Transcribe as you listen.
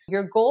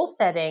Your goal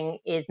setting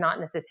is not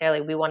necessarily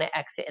we want to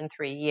exit in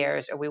 3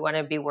 years or we want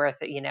to be worth,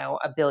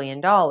 $1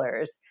 billion.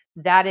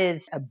 That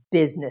is a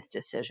business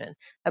decision.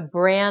 A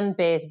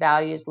brand-based,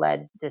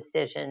 values-led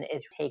decision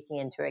is taking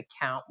into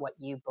account what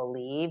you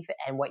believe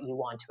and what you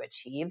want to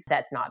achieve.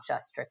 That's not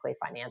just strictly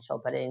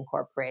financial, but it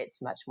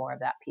incorporates much more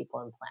of that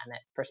people and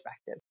planet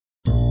perspective.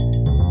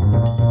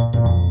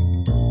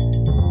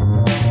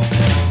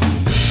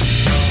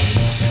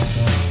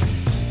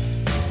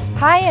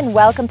 Hi, and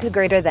welcome to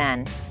Greater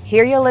Than.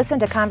 Here you'll listen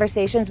to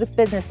conversations with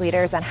business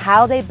leaders on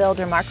how they build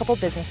remarkable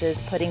businesses,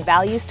 putting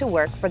values to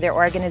work for their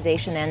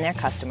organization and their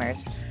customers.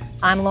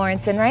 I'm Lauren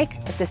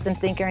Sinreich, a systems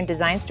thinker and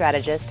design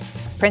strategist,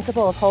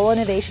 principal of Whole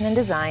Innovation and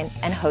Design,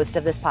 and host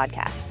of this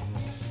podcast.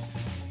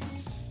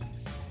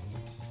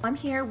 I'm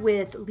here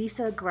with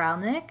Lisa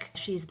Gralnick.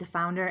 She's the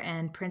founder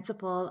and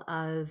principal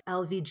of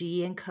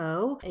LVG &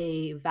 Co.,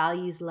 a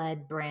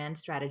values-led brand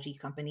strategy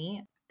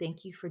company.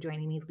 Thank you for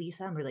joining me,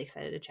 Lisa. I'm really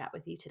excited to chat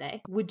with you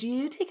today. Would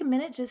you take a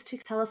minute just to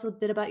tell us a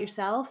bit about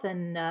yourself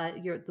and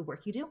the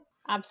work you do?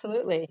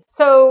 Absolutely.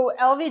 So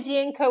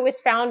LVG & Co. was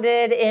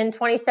founded in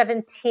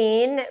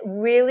 2017,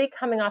 really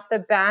coming off the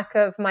back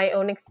of my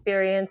own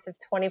experience of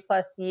 20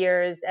 plus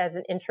years as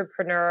an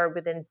entrepreneur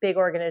within big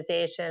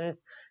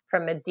organizations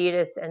from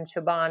Adidas and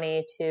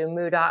Chobani to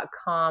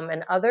Moo.com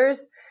and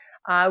others.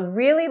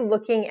 Really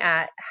looking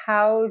at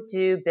how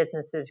do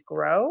businesses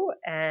grow.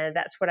 And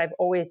that's what I've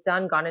always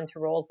done, gone into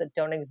roles that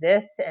don't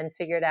exist and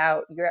figured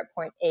out you're at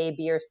point A,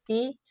 B, or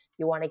C.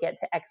 You want to get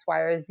to X, Y,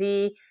 or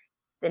Z.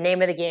 The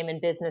name of the game in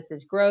business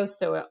is growth.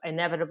 So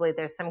inevitably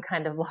there's some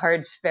kind of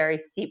large, very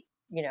steep,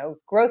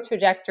 growth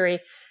trajectory.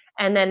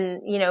 And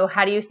then,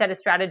 how do you set a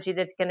strategy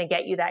that's going to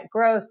get you that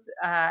growth?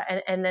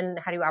 And then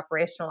how do you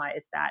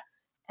operationalize that?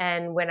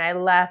 And when I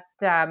left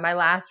my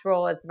last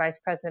role as the vice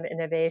president of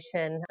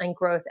innovation and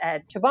growth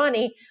at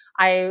Chobani,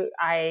 I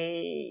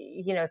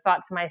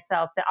thought to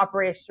myself that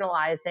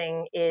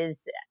operationalizing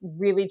is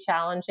really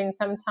challenging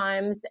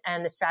sometimes,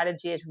 and the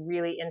strategy is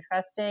really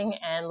interesting.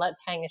 And let's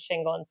hang a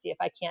shingle and see if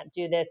I can't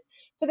do this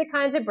for the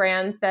kinds of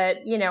brands that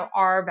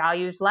are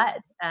values led.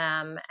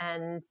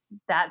 And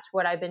that's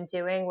what I've been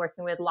doing,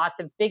 working with lots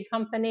of big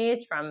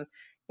companies from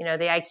the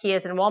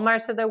IKEAs and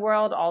Walmarts of the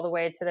world, all the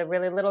way to the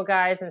really little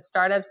guys and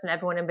startups and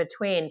everyone in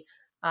between,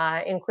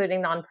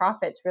 including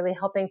nonprofits, really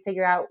helping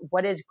figure out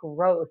what is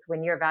growth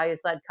when you're a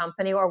values-led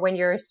company or when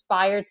you're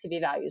aspired to be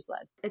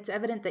values-led. It's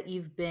evident that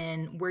you've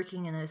been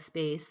working in this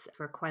space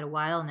for quite a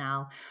while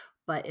now,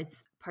 but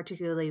it's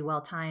particularly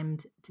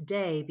well-timed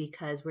today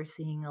because we're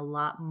seeing a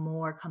lot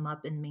more come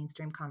up in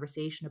mainstream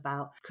conversation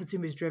about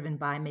consumers driven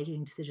by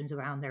making decisions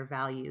around their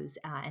values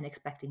and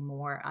expecting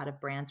more out of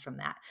brands from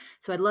that.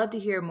 So I'd love to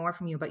hear more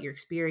from you about your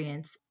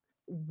experience,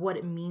 what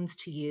it means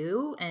to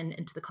you and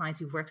to the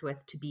clients you've worked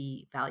with to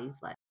be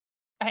values-led.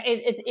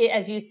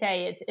 As you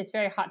say, it's a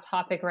very hot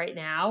topic right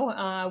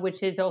now,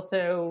 which is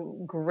also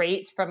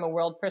great from a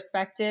world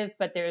perspective.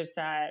 But there's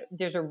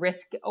a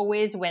risk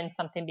always when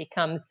something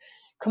becomes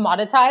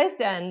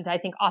commoditized. And I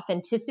think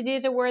authenticity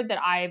is a word that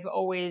I've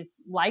always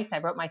liked. I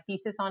wrote my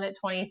thesis on it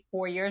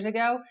 24 years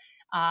ago.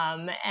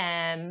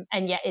 And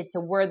yet it's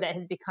a word that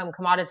has become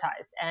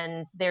commoditized,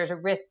 and there's a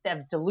risk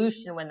of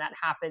dilution when that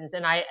happens.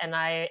 And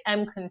I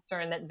am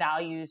concerned that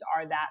values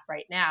are that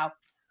right now.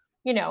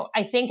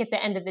 I think at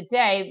the end of the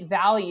day,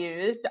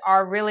 values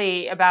are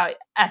really about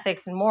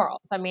ethics and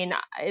morals. I mean,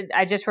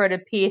 I just wrote a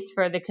piece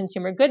for the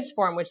Consumer Goods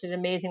Forum, which is an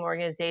amazing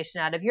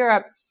organization out of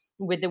Europe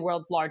with the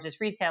world's largest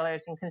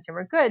retailers in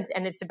consumer goods.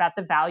 And it's about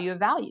the value of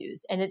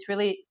values. And it's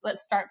really,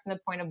 let's start from the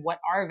point of what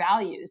are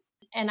values.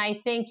 And I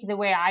think the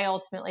way I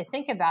ultimately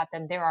think about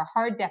them, there are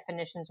hard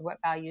definitions of what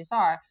values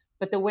are.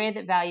 But the way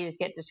that values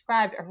get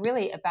described are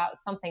really about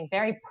something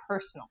very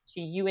personal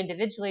to you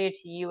individually,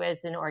 to you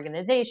as an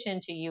organization,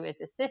 to you as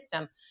a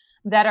system,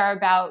 that are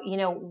about,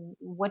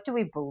 what do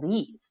we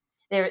believe?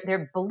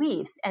 They're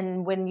beliefs.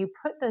 And when you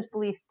put those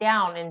beliefs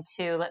down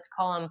into, let's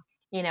call them,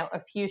 a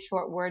few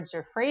short words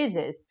or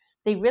phrases,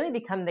 they really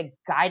become the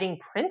guiding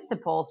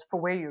principles for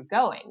where you're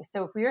going.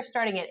 So if you're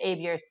starting at A,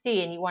 B, or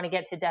C and you want to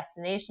get to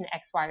destination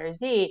X, Y, or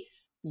Z,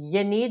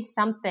 you need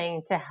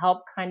something to help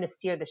kind of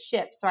steer the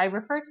ship. So I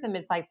refer to them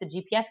as like the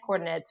GPS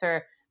coordinates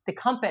or the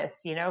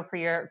compass, for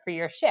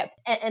your ship.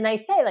 And I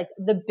say, like,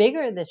 the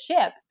bigger the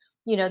ship,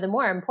 the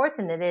more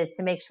important it is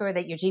to make sure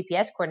that your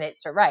GPS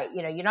coordinates are right.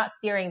 You're not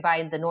steering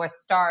by the North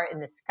Star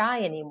in the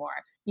sky anymore.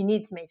 You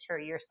need to make sure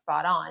you're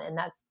spot on. And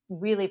that's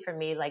really, for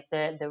me, like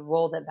the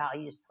role that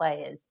values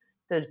play is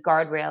those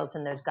guardrails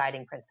and those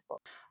guiding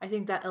principles. I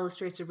think that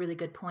illustrates a really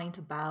good point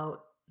about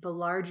the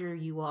larger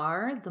you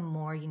are, the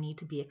more you need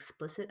to be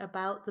explicit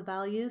about the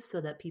values so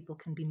that people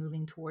can be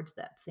moving towards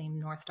that same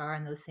North Star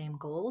and those same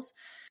goals.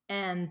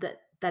 And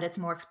that it's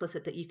more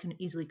explicit that you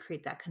can easily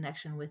create that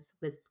connection with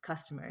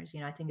customers.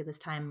 I think at this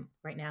time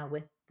right now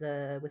with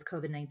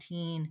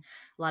COVID-19,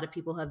 a lot of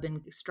people have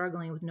been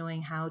struggling with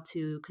knowing how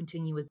to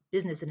continue with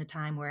business in a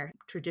time where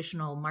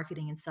traditional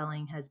marketing and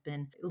selling has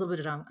been a little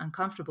bit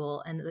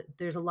uncomfortable. And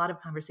there's a lot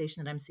of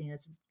conversation that I'm seeing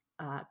that's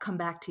come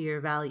back to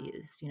your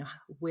values.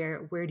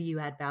 Where do you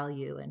add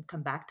value, and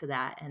come back to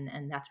that,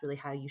 and that's really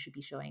how you should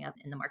be showing up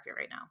in the market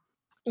right now.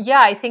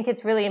 Yeah, I think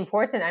it's really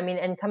important. I mean,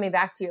 and coming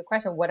back to your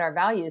question, what are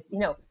values?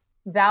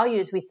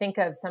 Values we think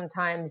of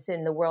sometimes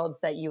in the worlds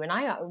that you and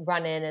I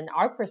run in and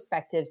our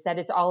perspectives, that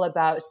it's all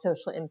about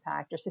social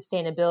impact or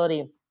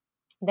sustainability.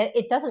 That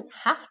it doesn't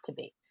have to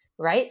be,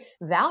 right?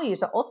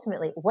 Values are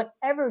ultimately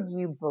whatever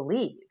you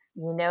believe.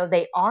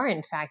 They are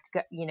in fact,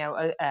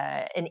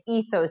 an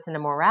ethos and a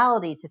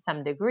morality to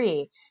some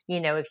degree,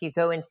 if you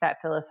go into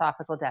that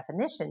philosophical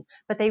definition,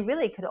 but they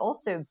really could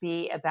also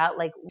be about,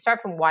 like,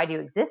 start from why do you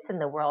exist in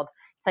the world?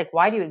 It's like,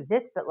 why do you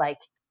exist? But like,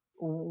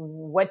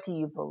 what do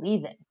you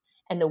believe in?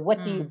 And the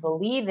what do you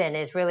believe in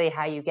is really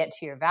how you get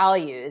to your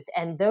values.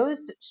 And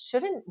those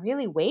shouldn't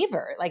really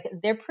waver. Like,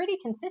 they're pretty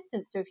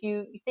consistent. So if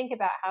you think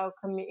about how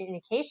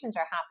communications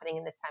are happening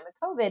in this time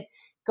of COVID,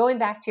 going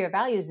back to your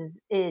values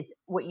is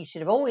what you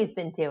should have always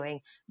been doing.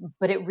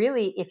 But it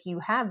really, if you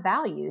have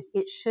values,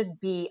 it should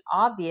be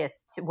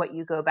obvious to what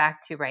you go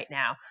back to right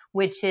now,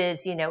 which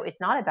is, it's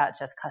not about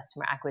just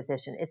customer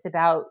acquisition. It's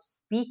about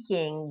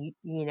speaking,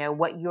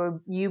 what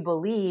you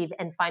believe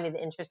and finding the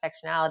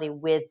intersectionality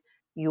with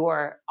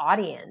your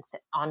audience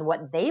on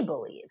what they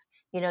believe.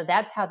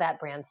 That's how that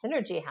brand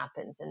synergy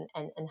happens,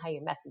 and how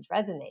your message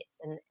resonates.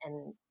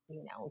 And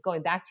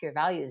going back to your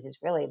values is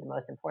really the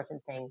most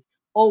important thing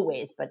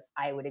always, but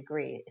I would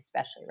agree,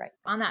 especially right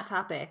now. On that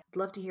topic, I'd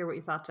love to hear what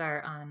your thoughts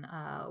are on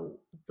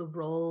the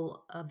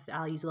role of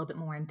values a little bit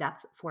more in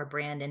depth for a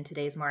brand in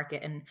today's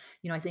market. And,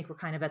 I think we're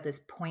kind of at this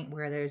point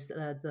where there's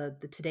the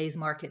today's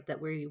market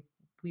that we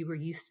were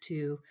used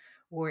to,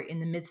 or in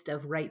the midst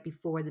of, right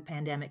before the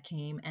pandemic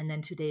came, and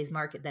then today's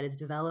market that is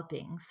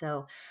developing.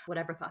 So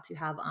whatever thoughts you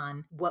have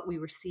on what we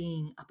were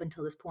seeing up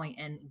until this point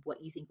and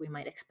what you think we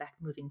might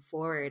expect moving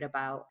forward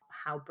about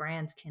how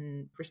brands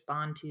can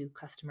respond to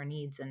customer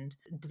needs and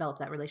develop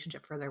that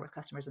relationship further with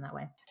customers in that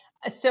way.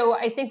 So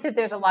I think that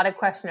there's a lot of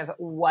question of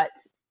what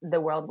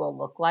the world will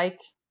look like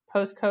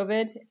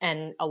post-COVID.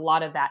 And a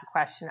lot of that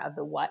question of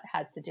the what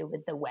has to do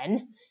with the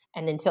when.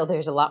 And until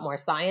there's a lot more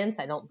science,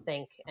 I don't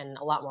think, and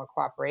a lot more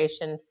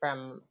cooperation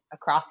from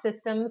across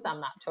systems, I'm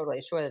not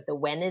totally sure that the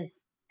when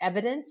is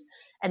evident.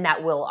 And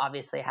that will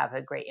obviously have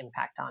a great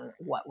impact on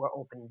what we're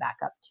opening back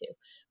up to.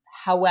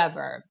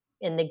 However,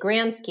 in the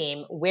grand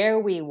scheme,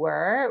 where we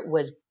were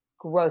was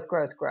growth,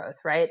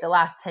 right? The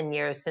last 10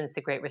 years since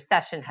the Great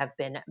Recession have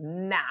been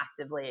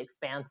massively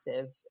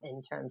expansive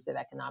in terms of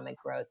economic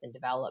growth and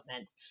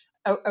development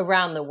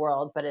around the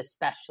world, but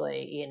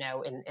especially,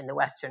 in the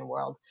Western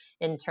world,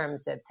 in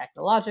terms of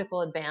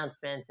technological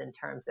advancements, in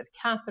terms of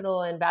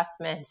capital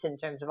investments, in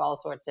terms of all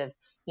sorts of,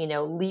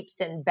 leaps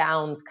and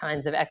bounds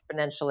kinds of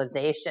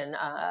exponentialization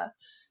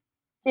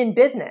in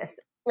business.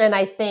 And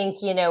I think,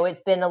 it's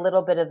been a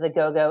little bit of the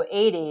go-go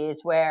 80s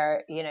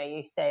where,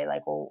 you say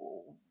like,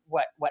 well,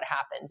 what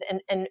happens,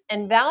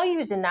 and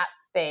values in that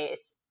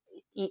space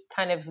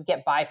kind of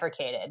get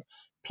bifurcated.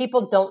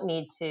 People don't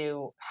need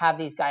to have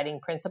these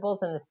guiding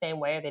principles in the same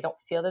way, or they don't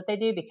feel that they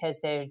do, because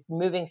they're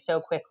moving so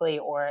quickly,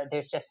 or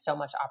there's just so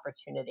much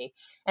opportunity.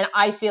 And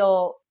I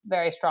feel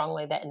very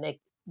strongly that in the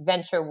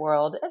venture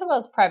world, as well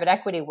as private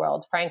equity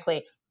world,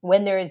 frankly,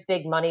 when there is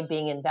big money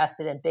being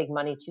invested and big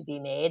money to be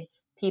made,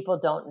 people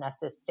don't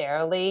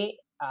necessarily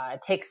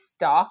take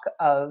stock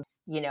of,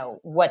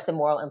 what's the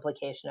moral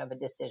implication of a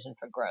decision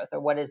for growth,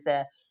 or what is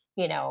the,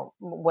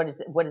 what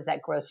does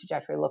that growth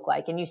trajectory look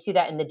like? And you see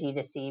that in the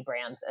D2C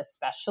brands,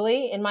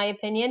 especially, in my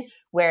opinion,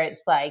 where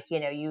it's like,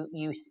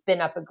 you spin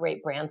up a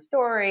great brand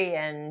story,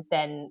 and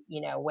then,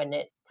 when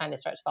it kind of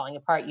starts falling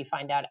apart, you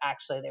find out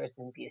actually there was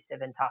an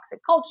abusive and toxic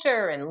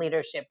culture, and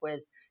leadership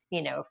was,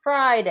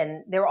 fried,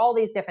 and there were all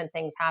these different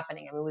things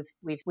happening. I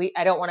mean,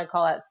 I don't want to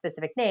call out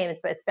specific names,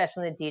 but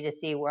especially in the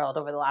D2C world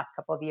over the last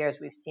couple of years,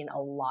 we've seen a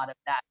lot of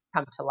that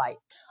come to light.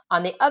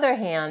 On the other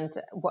hand,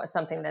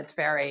 something that's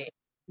very,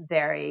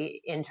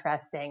 very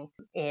interesting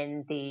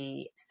in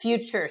the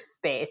future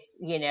space,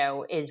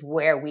 is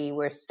where we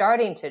were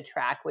starting to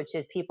track, which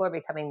is people are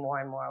becoming more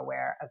and more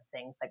aware of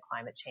things like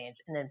climate change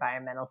and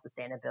environmental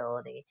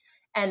sustainability,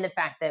 and the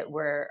fact that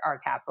our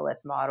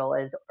capitalist model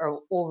is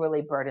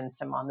overly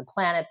burdensome on the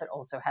planet, but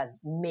also has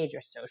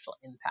major social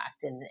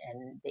impact and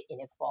the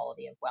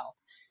inequality of wealth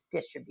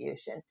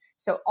distribution.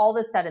 So all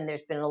of a sudden,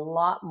 there's been a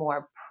lot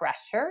more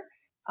pressure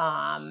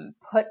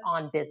put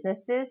on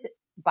businesses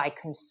by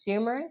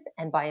consumers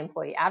and by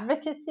employee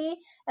advocacy,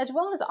 as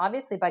well as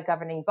obviously by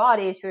governing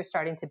bodies who are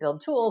starting to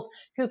build tools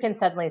who can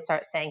suddenly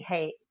start saying,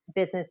 hey,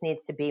 business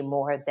needs to be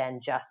more than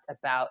just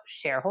about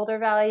shareholder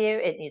value.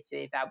 It needs to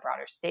be about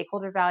broader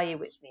stakeholder value,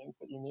 which means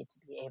that you need to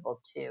be able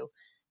to,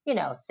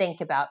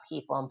 think about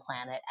people and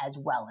planet as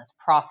well as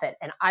profit.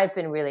 And I've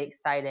been really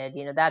excited.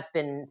 That's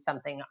been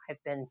something I've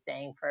been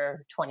saying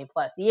for 20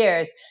 plus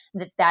years,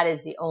 that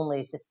is the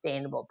only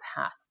sustainable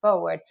path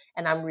forward.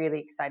 And I'm really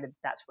excited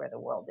that's where the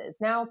world is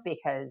now,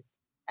 because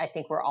I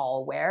think we're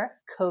all aware.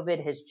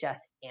 COVID has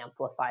just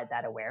amplified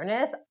that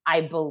awareness,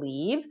 I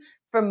believe,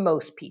 for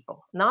most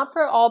people. Not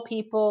for all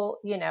people,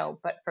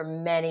 but for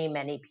many,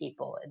 many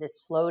people.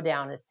 This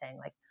slowdown is saying,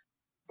 like,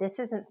 this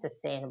isn't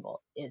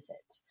sustainable, is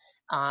it?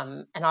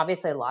 And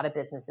obviously, a lot of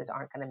businesses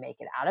aren't going to make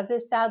it out of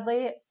this,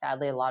 sadly.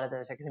 Sadly, a lot of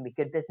those are going to be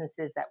good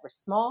businesses that were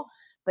small.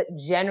 But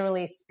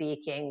generally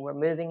speaking, we're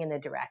moving in the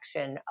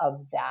direction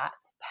of that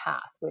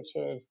path, which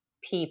is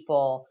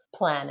people,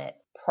 planet,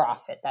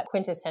 profit, that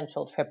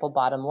quintessential triple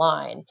bottom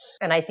line.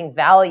 And I think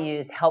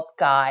values help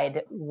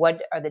guide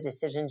what are the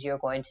decisions you're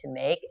going to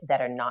make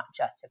that are not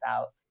just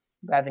about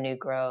revenue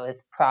growth,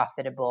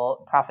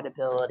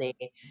 profitability,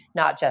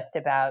 not just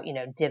about,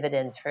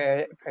 dividends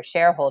for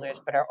shareholders,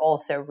 but are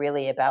also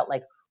really about,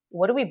 like,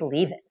 what do we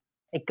believe in?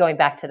 Like, going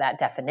back to that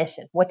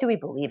definition, what do we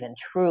believe in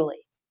truly?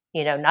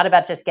 Not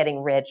about just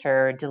getting rich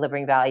or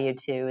delivering value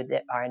to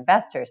our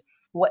investors.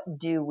 What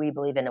do we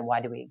believe in and why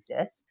do we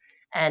exist?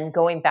 And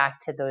going back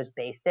to those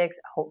basics,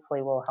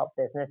 hopefully will help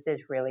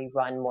businesses really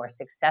run more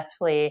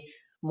successfully,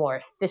 more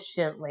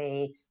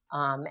efficiently,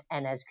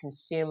 and as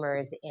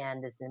consumers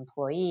and as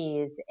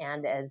employees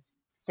and as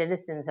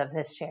citizens of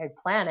this shared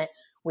planet,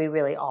 we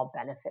really all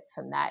benefit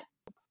from that.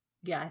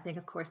 Yeah, I think,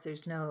 of course,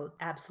 there's no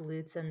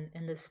absolutes in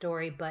this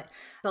story, but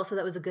also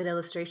that was a good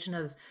illustration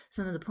of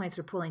some of the points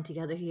we're pulling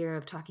together here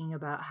of talking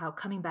about how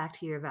coming back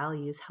to your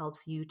values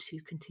helps you to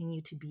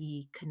continue to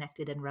be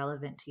connected and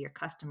relevant to your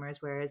customers.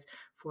 Whereas,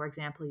 for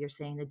example, you're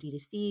saying the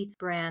D2C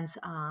brands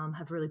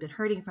have really been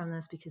hurting from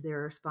this because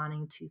they're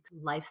responding to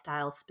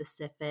lifestyle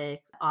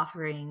specific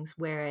offerings,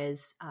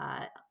 whereas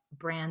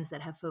brands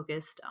that have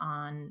focused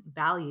on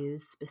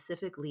values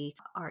specifically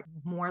are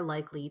more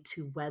likely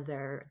to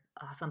weather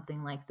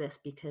something like this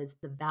because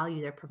the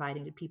value they're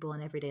providing to people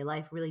in everyday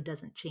life really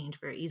doesn't change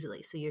very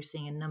easily. So you're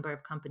seeing a number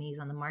of companies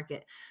on the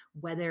market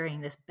weathering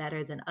this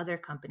better than other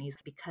companies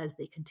because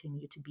they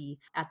continue to be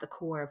at the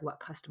core of what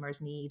customers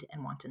need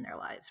and want in their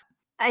lives.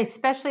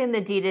 Especially in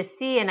the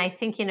D2C. And I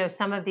think,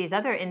 some of these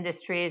other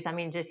industries, I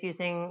mean, just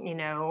using,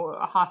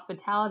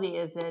 hospitality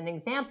as an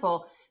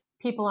example,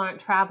 people aren't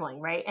traveling,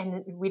 right?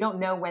 And we don't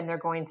know when they're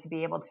going to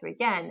be able to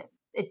again.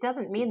 It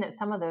doesn't mean that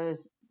some of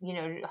those,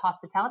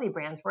 hospitality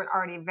brands weren't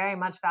already very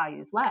much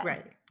values led.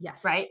 Right.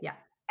 Yes. Right. Yeah.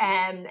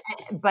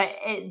 But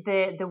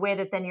the way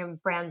that then your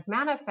brands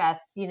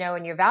manifest,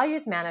 and your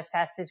values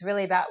manifest is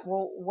really about,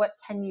 well, what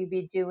can you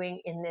be doing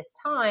in this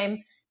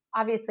time?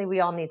 Obviously,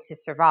 we all need to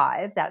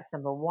survive. That's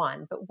number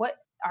one. But what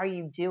are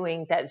you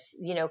doing that's,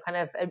 kind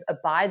of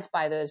abides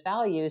by those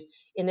values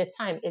in this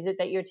time? Is it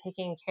that you're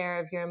taking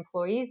care of your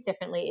employees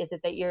differently? Is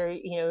it that you're,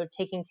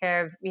 taking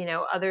care of,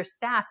 other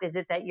staff? Is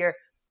it that you're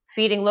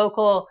feeding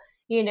local,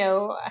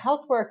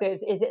 health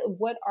workers? Is it,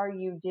 what are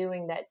you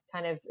doing that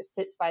kind of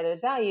sits by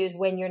those values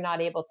when you're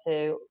not able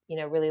to,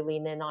 really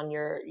lean in on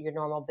your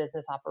normal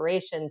business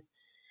operations?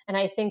 And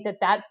I think that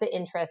that's the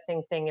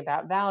interesting thing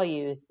about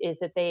values is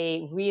that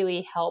they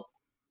really help.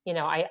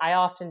 I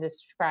often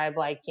describe,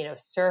 like,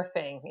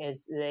 surfing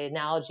is the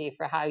analogy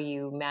for how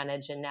you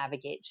manage and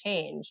navigate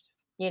change,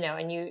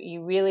 and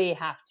you really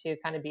have to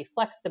kind of be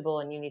flexible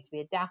and you need to be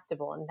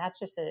adaptable. And that's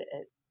just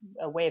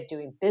a way of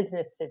doing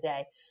business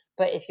today.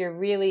 But if you're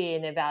really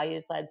in a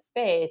values-led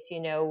space,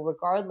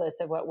 regardless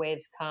of what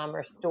waves come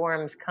or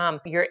storms come,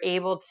 you're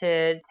able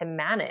to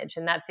manage.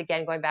 And that's,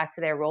 again, going back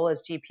to their role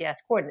as GPS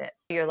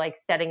coordinates. You're like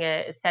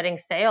setting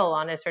sail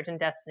on a certain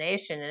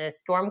destination, and a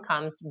storm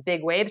comes,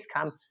 big waves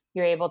come,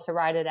 you're able to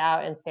ride it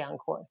out and stay on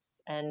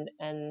course. And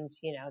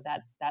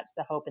that's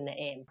the hope and the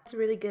aim. It's a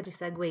really good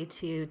segue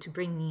to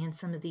bring me in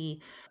some of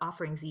the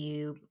offerings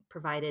you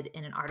provided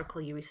in an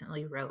article you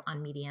recently wrote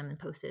on Medium and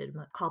posted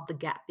called The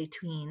Gap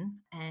Between.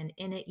 And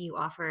in it, you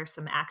offer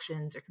some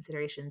actions or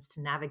considerations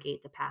to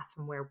navigate the path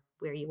from where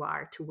you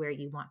are to where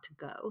you want to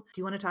go.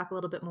 Do you want to talk a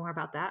little bit more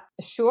about that?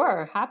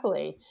 Sure,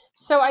 happily.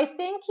 So I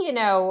think,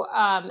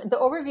 the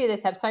overview of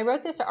this episode, I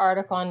wrote this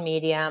article on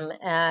Medium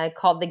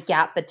called The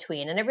Gap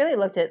Between. And it really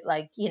looked at,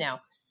 like,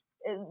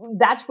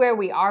 that's where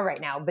we are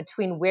right now,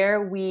 between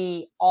where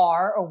we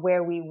are or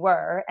where we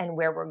were and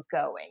where we're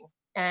going.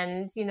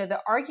 And, the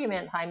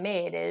argument I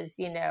made is,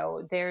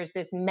 there's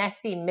this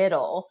messy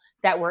middle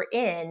that we're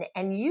in.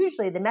 And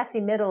usually the messy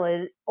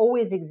middle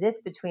always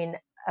exists between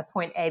a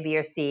point A, B,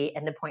 or C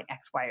and the point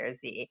X, Y, or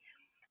Z.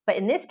 But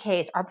in this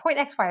case, our point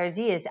X, Y, or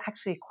Z is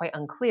actually quite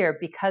unclear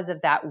because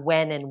of that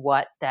when and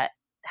what that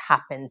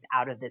happens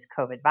out of this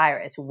COVID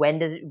virus. When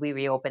does we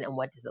reopen and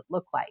what does it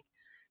look like?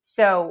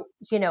 So,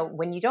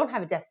 when you don't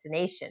have a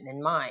destination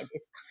in mind,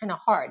 it's kind of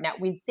hard. Now,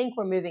 we think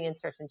we're moving in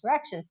certain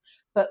directions,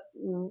 but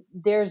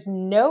there's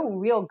no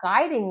real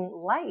guiding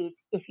light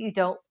if you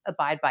don't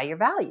abide by your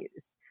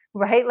values,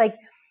 right? Like,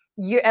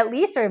 you at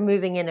least are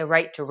moving in the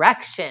right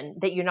direction,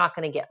 that you're not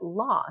going to get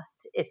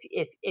lost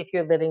if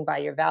you're living by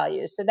your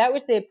values. So that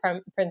was the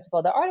principle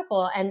of the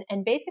article,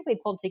 and basically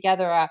pulled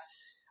together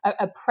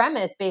a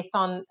premise based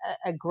on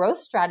a growth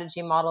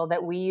strategy model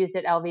that we used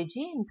at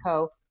LVG &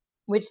 Co.,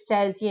 which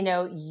says,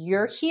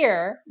 you're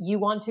here, you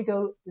want to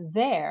go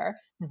there.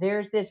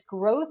 There's this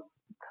growth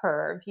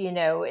curve,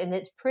 and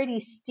it's pretty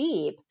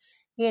steep,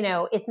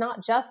 it's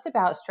not just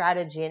about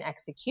strategy and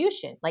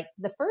execution. Like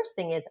the first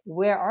thing is,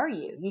 where are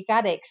you? You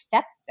got to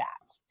accept that.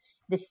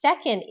 The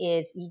second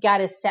is you got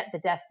to set the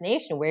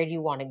destination. Where do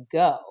you want to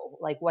go?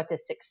 Like, what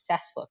does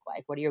success look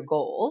like? What are your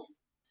goals?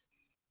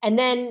 And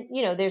then,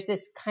 there's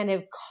this kind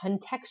of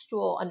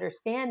contextual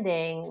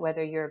understanding,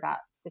 whether you're about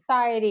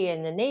society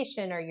and the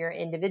nation or you're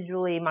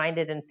individually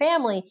minded and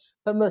family,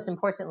 but most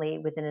importantly,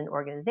 within an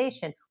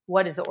organization,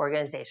 what is the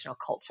organizational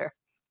culture?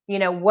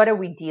 What are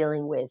we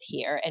dealing with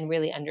here? And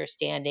really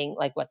understanding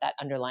like what that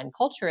underlying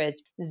culture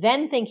is.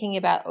 Then thinking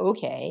about,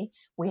 okay,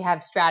 we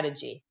have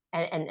strategy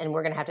and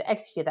we're going to have to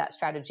execute that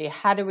strategy.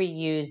 How do we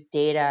use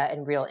data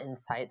and real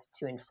insights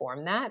to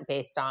inform that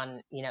based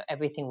on,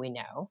 everything we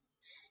know?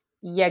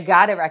 You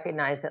got to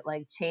recognize that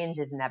like change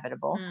is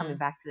inevitable. Coming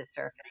back to the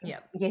surfing,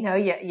 Yep.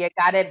 you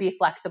got to be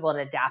flexible and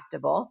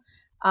adaptable.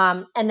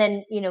 And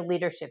then,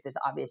 leadership is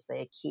obviously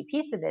a key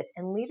piece of this.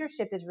 And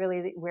leadership is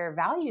really where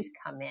values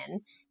come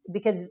in,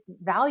 because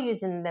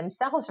values in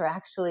themselves are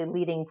actually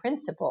leading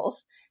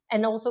principles.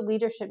 And also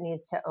leadership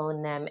needs to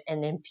own them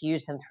and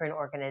infuse them through an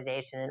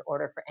organization in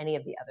order for any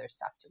of the other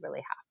stuff to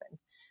really happen.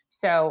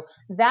 So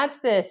that's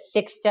the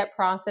 6-step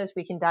process.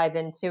 We can dive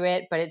into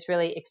it, but it's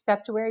really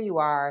accept where you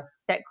are,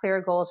 set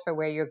clear goals for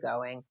where you're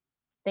going,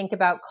 think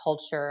about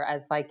culture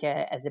as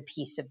as a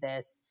piece of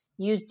this,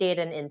 use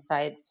data and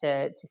insights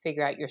to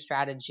figure out your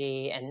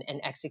strategy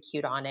and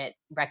execute on it,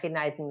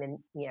 recognizing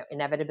the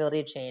inevitability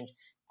of change.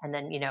 And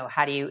then,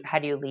 how do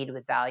you lead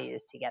with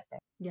values to get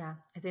there? Yeah,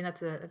 I think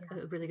that's a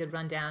really good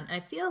rundown. And I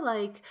feel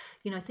like,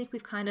 I think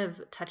we've kind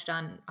of touched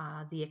on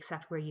the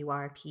accept where you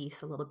are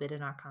piece a little bit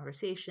in our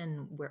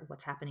conversation,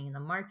 what's happening in the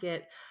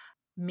market.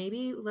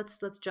 Maybe let's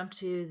jump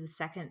to the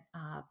second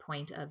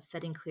point of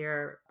setting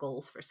clear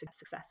goals for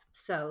success.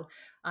 So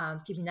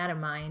keeping that in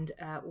mind,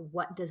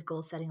 what does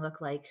goal setting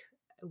look like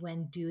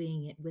when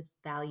doing it with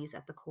values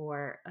at the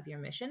core of your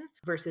mission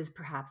versus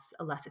perhaps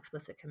a less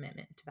explicit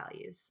commitment to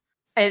values?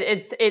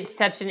 It's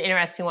such an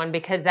interesting one,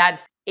 because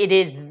it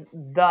is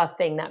the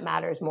thing that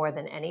matters more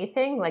than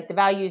anything. Like the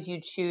values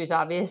you choose,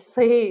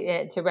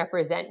 obviously, to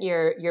represent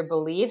your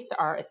beliefs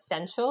are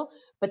essential,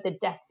 but the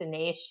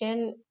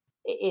destination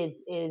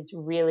is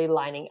really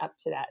lining up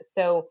to that.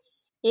 So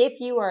if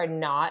you are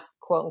not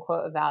quote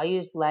unquote a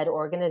values led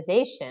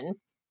organization,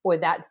 or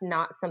that's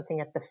not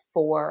something at the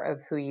fore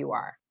of who you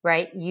are,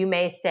 right? You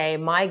may say,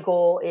 my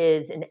goal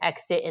is an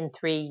exit in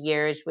 3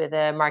 years with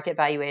a market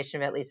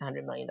valuation of at least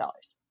 $100 million.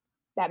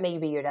 That may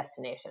be your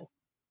destination,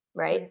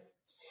 right?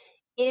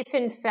 If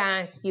in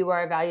fact you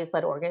are a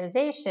values-led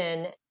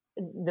organization,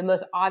 the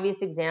most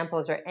obvious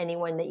examples are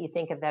anyone that you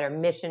think of that are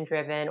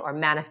mission-driven or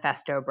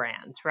manifesto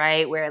brands,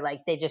 right? Where like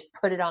they just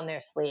put it on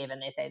their sleeve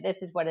and they say,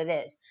 this is what it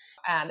is.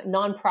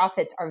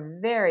 Nonprofits are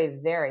very,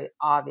 very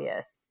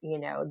obvious,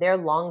 their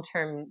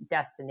long-term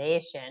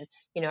destination,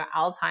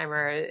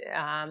 Alzheimer's,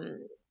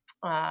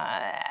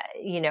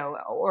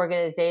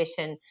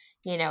 organization,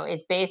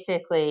 it's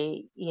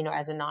basically,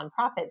 as a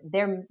nonprofit,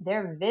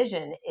 their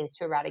vision is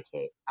to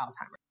eradicate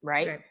Alzheimer's,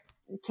 right? Okay.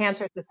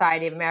 Cancer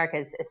Society of America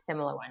is a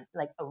similar one,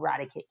 like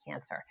eradicate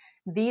cancer.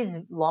 These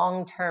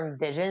long-term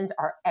visions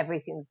are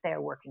everything that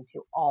they're working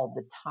to all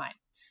the time.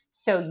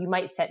 So you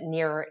might set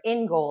nearer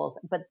in goals,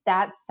 but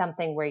that's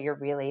something where you're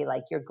really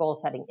like your goal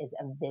setting is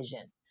a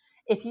vision.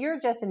 If you're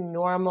just a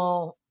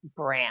normal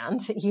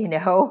brand,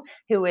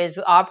 who is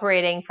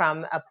operating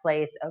from a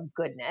place of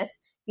goodness,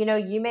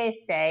 you may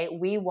say,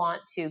 we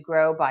want to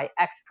grow by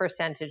X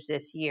percentage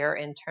this year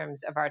in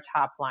terms of our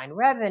top line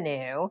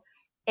revenue.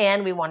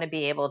 And we want to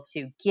be able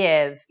to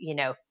give,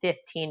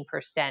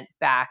 15%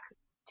 back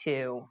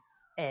to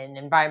an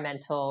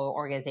environmental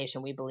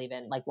organization we believe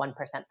in, like 1%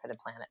 for the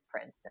planet, for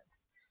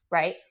instance,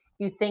 right?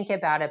 You think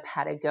about a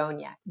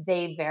Patagonia,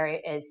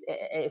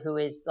 who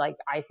is like,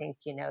 I think,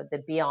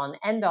 the be all and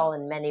end all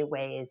in many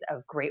ways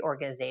of great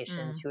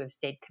organizations who have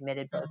stayed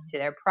committed both to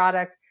their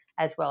product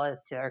as well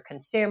as to their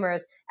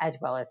consumers, as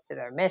well as to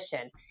their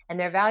mission. And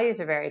their values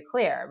are very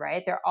clear,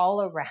 right? They're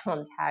all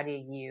around how do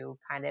you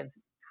kind of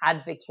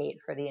advocate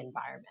for the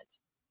environment.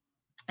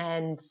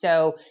 And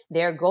so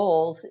their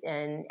goals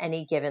in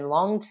any given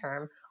long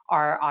term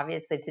are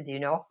obviously to do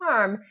no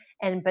harm.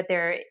 But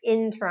their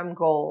interim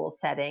goal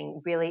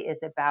setting really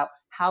is about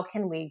how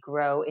can we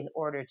grow in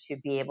order to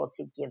be able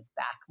to give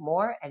back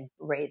more and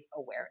raise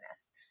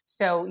awareness.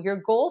 So your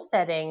goal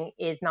setting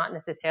is not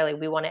necessarily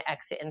we want to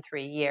exit in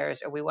 3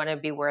 years or we want to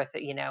be worth,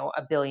 $1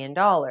 billion.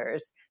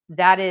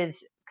 That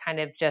is kind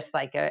of just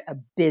like a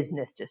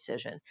business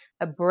decision.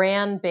 A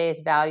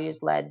brand-based,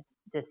 values-led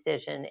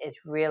decision is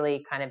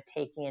really kind of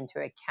taking into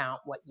account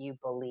what you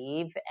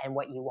believe and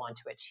what you want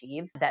to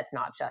achieve. That's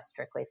not just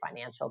strictly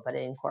financial, but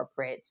it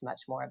incorporates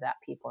much more of that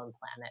people and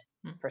planet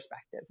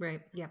perspective. Right.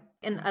 Yeah.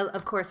 And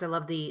of course, I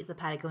love the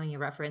Patagonia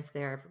reference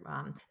there.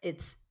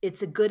 It's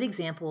a good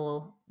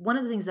example. One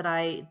of the things that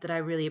I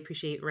really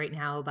appreciate right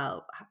now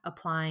about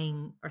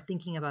applying or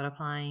thinking about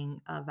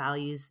applying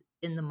values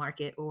in the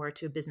market or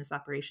to business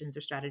operations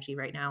or strategy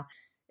right now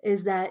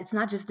is that it's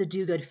not just a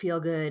do good, feel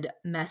good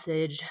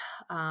message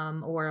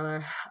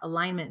or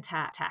alignment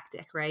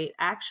tactic, right?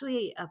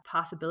 Actually, a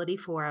possibility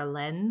for a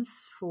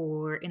lens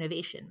for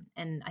innovation.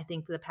 And I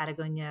think the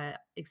Patagonia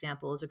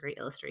example is a great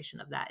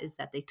illustration of that, is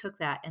that they took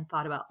that and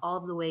thought about all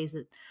of the ways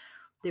that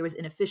there was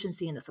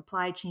inefficiency in the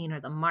supply chain or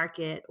the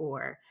market,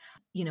 or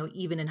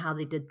even in how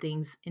they did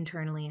things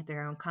internally at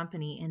their own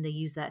company, and they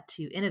use that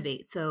to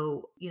innovate.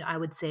 So I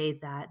would say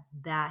that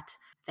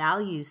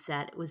value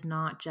set was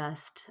not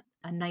just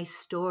a nice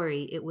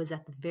story, it was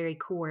at the very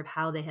core of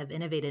how they have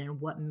innovated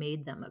and what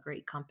made them a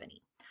great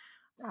company.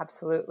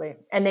 Absolutely.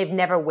 And they've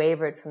never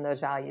wavered from those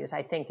values,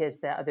 I think, is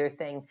the other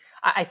thing.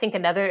 I think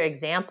another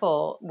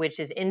example, which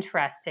is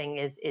interesting,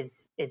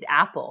 is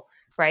Apple,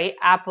 right?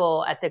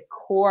 Apple, at the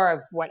core of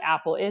what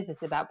Apple is,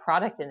 it's about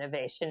product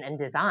innovation and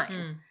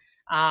design.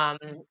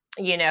 And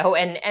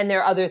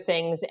there are other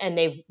things, and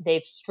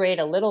they've strayed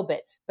a little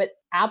bit, but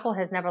Apple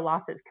has never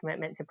lost its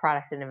commitment to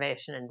product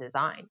innovation and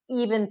design,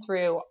 even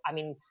through,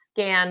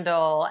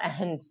 scandal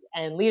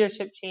and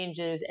leadership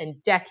changes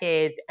and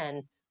decades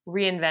and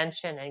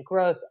reinvention and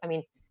growth.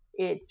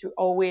 It's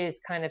always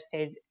kind of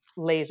stayed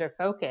laser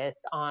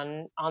focused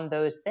on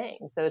those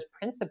things, those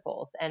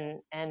principles,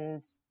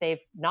 and they've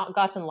not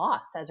gotten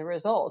lost as a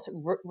result,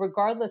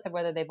 regardless of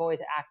whether they've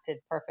always acted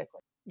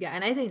perfectly. Yeah,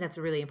 and I think that's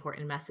a really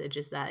important message,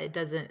 is that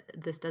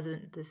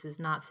this is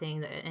not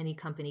saying that any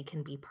company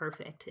can be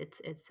perfect.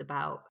 It's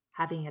about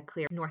having a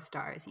clear North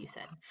Star, as you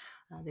said.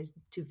 There's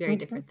two very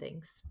different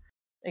things.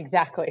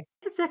 Exactly.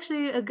 It's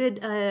actually a good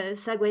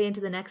segue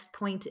into the next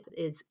point,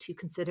 is to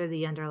consider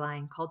the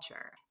underlying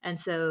culture. And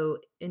so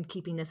in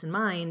keeping this in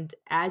mind,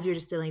 as you're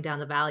distilling down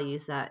the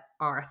values that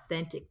are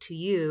authentic to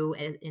you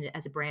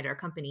as a brand or a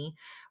company,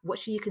 what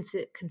should you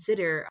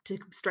consider to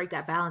strike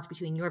that balance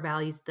between your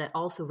values that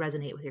also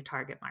resonate with your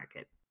target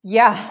market?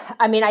 Yeah,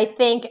 I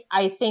think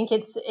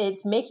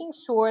it's making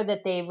sure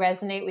that they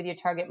resonate with your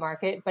target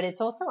market, but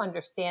it's also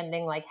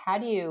understanding, like, how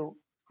do you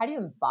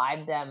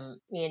imbibe them,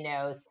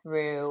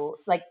 through,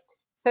 like,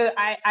 so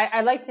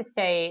I like to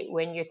say,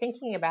 when you're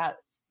thinking about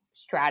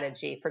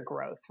strategy for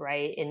growth,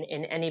 right,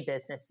 in any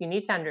business, you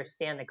need to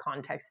understand the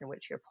context in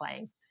which you're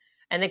playing.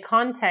 And the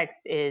context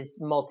is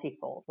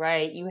multifold,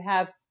 right? You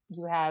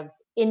have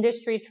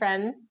industry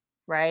trends,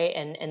 right?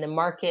 And the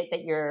market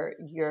that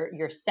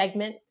your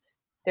segment,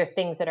 there are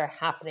things that are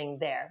happening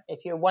there.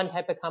 If you're one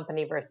type of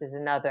company versus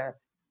another,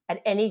 at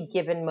any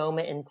given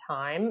moment in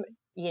time,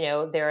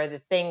 there are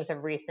the things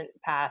of recent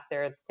past,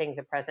 there are things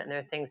of present, and there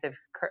are things of,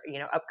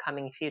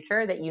 upcoming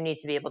future that you need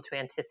to be able to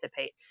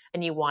anticipate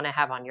and you want to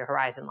have on your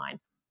horizon line.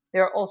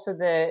 There are also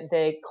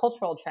the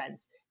cultural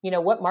trends.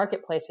 What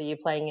marketplace are you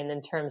playing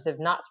in terms of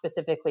not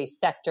specifically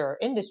sector or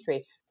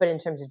industry, but in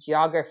terms of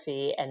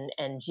geography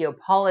and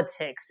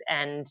geopolitics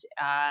and,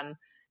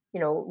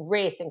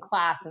 race and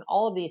class and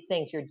all of these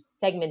things, your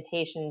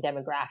segmentation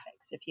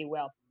demographics, if you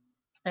will.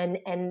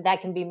 And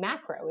that can be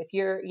macro. If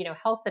you're,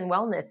 health and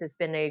wellness has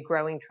been a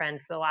growing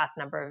trend for the last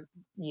number of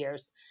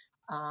years.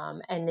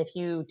 And if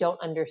you don't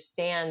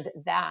understand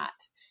that,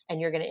 and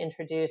you're going to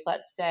introduce,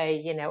 let's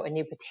say, a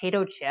new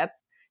potato chip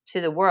to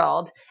the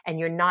world, and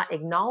you're not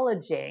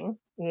acknowledging,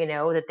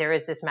 that there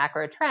is this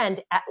macro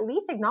trend, at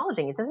least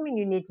acknowledging it doesn't mean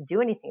you need to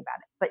do anything about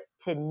it, but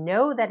to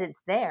know that it's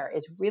there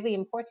is really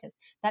important.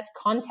 That's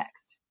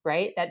context,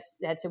 right?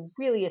 That's a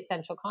really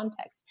essential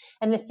context.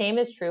 And the same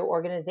is true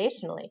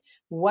organizationally.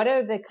 What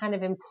are the kind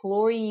of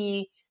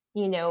employee,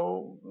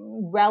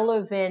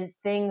 relevant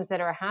things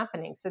that are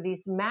happening? So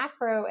these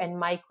macro and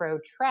micro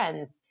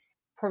trends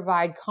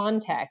provide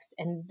context.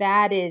 And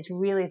that is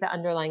really the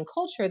underlying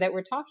culture that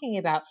we're talking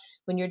about.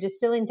 When you're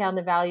distilling down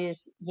the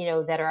values,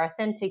 that are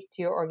authentic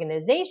to your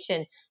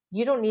organization,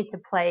 you don't need to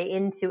play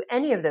into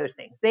any of those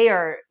things. They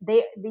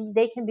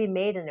can be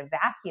made in a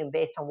vacuum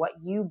based on what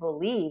you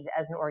believe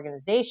as an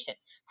organization.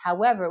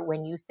 However,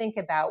 when you think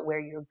about where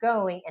you're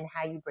going and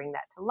how you bring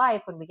that to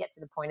life, when we get to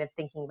the point of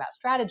thinking about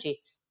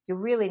strategy, you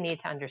really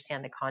need to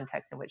understand the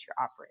context in which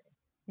you're operating.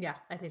 Yeah,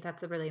 I think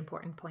that's a really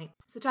important point.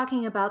 So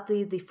talking about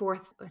the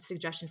fourth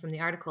suggestion from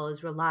the article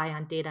is rely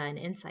on data and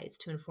insights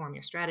to inform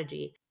your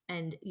strategy.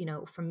 And,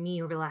 for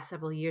me, over the last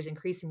several years,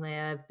 increasingly,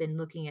 I've been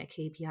looking at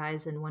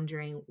KPIs and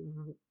wondering,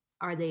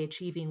 are they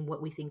achieving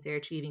what we think they're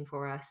achieving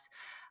for us?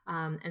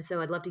 And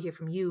so I'd love to hear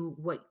from you.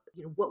 What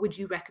would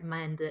you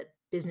recommend that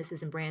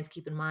businesses and brands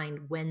keep in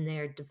mind when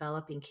they're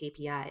developing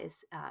KPIs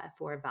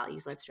for a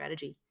values-led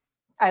strategy?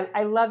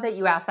 I love that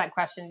you asked that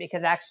question,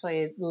 because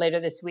actually later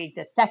this week,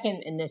 the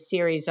second in this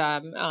series,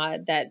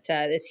 that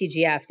the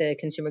CGF, the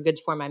Consumer Goods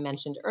Forum I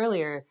mentioned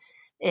earlier,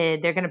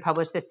 they're going to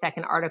publish this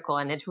second article,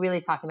 and it's really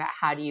talking about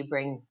how do you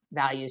bring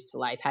values to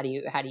life? How do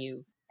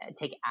you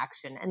take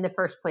action? And the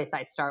first place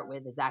I start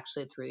with is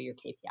actually through your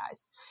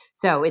KPIs.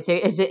 So it's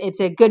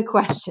a good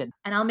question.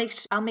 And I'll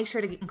make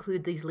sure to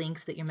include these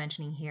links that you're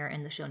mentioning here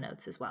in the show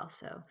notes as well.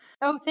 So,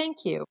 oh,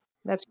 thank you.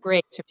 That's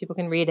great. So people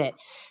can read it.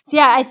 So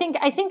yeah, I think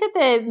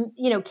that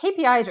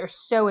KPIs are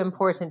so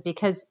important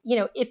because,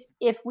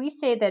 if we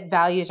say that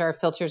values are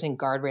filters and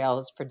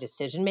guardrails for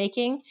decision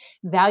making,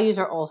 values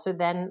are also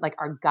then like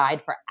our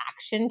guide for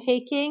action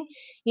taking,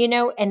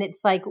 and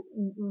it's like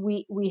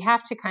we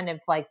have to kind of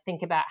like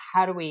think about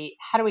how do we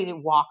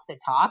walk the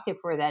talk if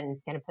we're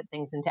then going to put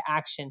things into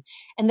action.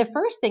 And the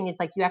first thing is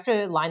like you have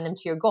to align them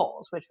to your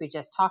goals, which we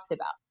just talked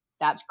about.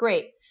 That's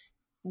great.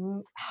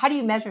 How do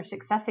you measure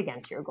success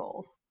against your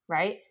goals,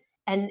 right?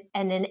 And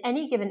in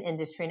any given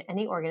industry, in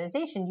any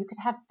organization, you could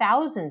have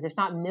thousands, if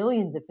not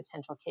millions, of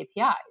potential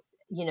KPIs,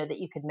 that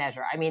you could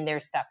measure. I mean,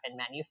 there's stuff in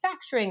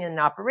manufacturing and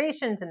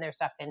operations, and there's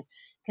stuff in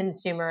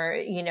consumer,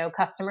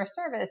 customer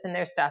service, and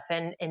there's stuff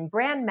in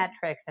brand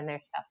metrics, and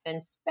there's stuff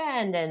in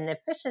spend and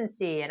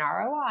efficiency and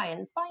ROI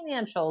and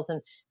financials,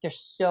 and there's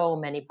so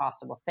many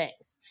possible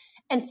things.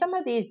 And some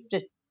of these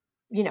just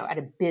at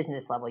a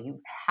business level, you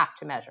have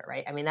to measure,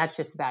 right? I mean, that's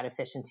just about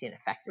efficiency and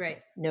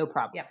effectiveness. Right. No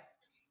problem. Yep.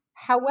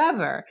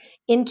 However,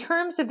 in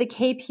terms of the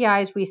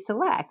KPIs we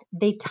select,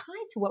 they tie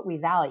to what we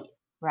value,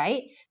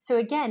 right? So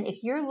again,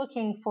 if you're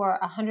looking for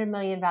 100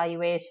 million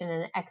valuation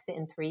and an exit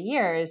in 3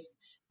 years,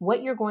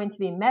 what you're going to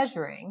be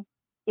measuring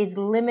is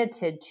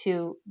limited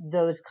to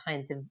those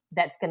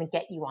that's going to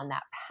get you on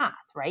that path,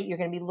 right? You're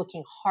going to be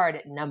looking hard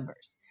at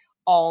numbers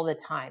all the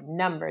time,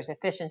 numbers,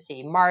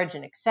 efficiency,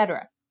 margin,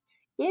 etc.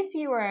 If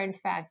you are, in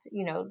fact,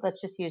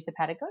 let's just use the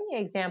Patagonia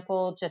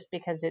example, just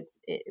because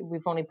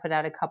we've only put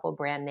out a couple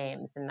brand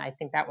names, and I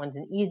think that one's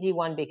an easy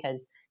one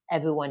because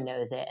everyone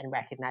knows it and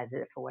recognizes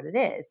it for what it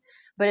is.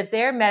 But if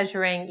they're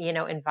measuring,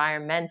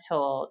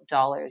 environmental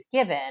dollars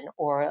given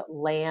or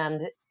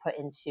land put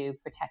into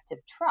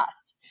protective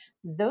trust,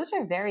 those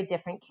are very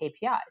different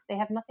KPIs. They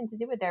have nothing to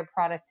do with their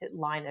product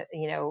line,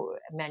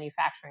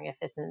 manufacturing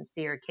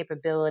efficiency or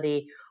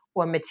capability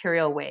or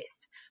material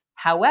waste.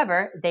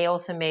 However, they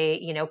also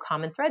may,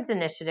 Common Threads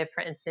initiative,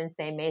 for instance,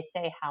 they may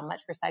say how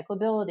much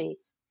recyclability,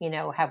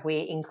 have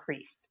we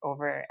increased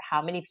over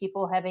how many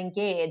people have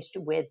engaged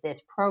with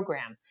this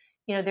program.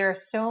 There are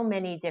so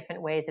many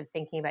different ways of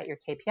thinking about your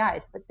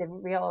KPIs, but the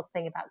real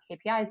thing about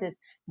KPIs is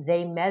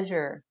they're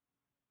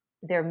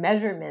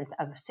measurements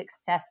of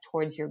success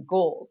towards your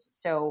goals.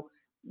 So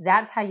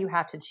that's how you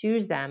have to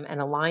choose them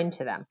and align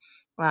to them.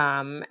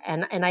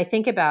 And I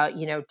think about,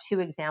 2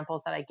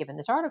 examples that I give in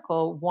this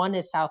article. One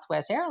is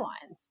Southwest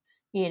Airlines.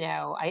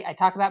 I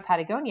talk about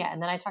Patagonia,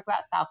 and then I talk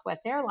about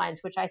Southwest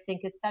Airlines, which I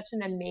think is such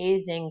an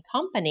amazing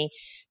company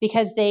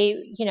because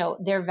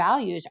their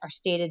values are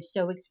stated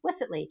so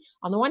explicitly.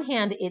 On the one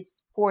hand, it's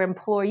for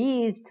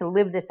employees to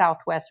live the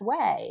Southwest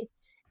way.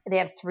 They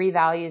have 3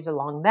 values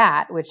along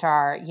that, which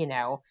are,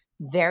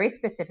 very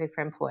specific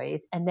for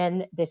employees. And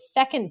then the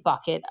second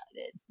bucket,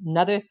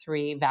 another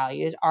 3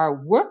 values,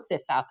 are work the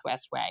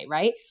Southwest way,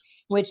 right?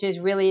 Which is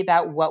really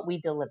about what we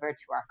deliver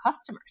to our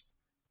customers.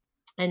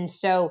 And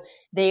so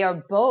they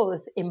are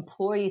both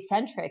employee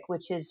centric,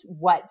 which is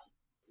what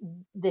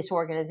this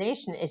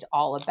organization is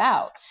all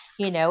about,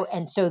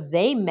 and so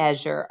they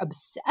measure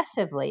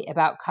obsessively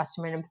about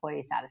customer and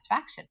employee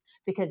satisfaction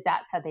because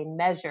that's how they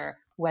measure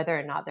whether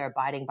or not they're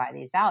abiding by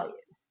these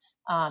values.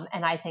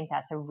 And I think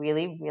that's a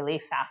really, really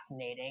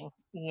fascinating,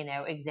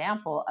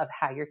 example of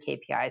how your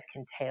KPIs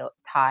can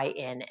tie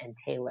in and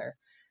tailor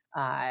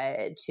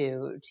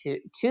to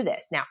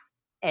this. Now,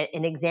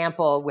 an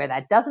example where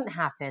that doesn't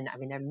happen, I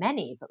mean, there are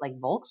many, but like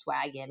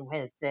Volkswagen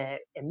with the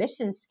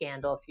emissions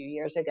scandal a few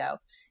years ago,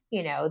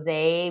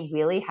 they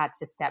really had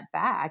to step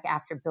back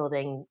after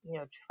building,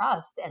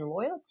 trust and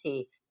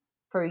loyalty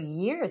for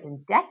years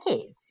and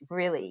decades,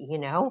 really,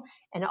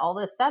 and all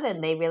of a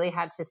sudden they really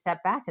had to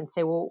step back and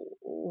say, well,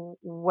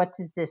 what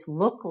does this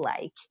look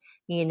like,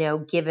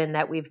 given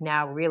that we've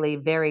now really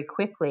very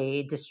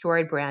quickly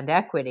destroyed brand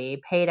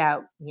equity, paid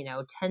out,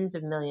 tens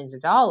of millions of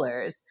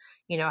dollars,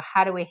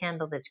 how do we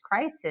handle this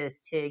crisis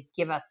to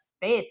give us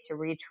space to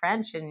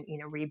retrench and,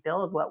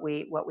 rebuild what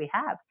we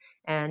have?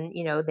 And,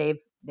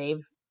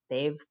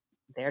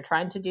 they're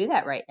trying to do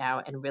that right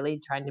now and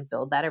really trying to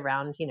build that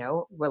around,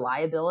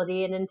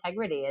 reliability and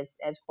integrity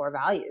as core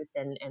values.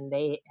 And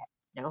they,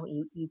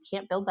 you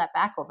can't build that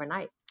back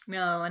overnight.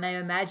 No, and I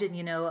imagine,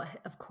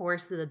 of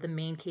course, the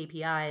main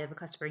KPI of a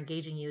customer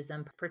engaging you is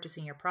them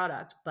purchasing your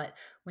product. But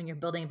when you're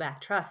building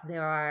back trust,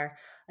 there are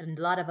a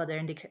lot of other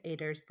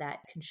indicators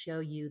that can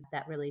show you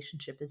that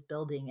relationship is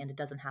building, and it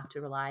doesn't have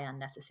to rely on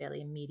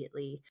necessarily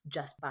immediately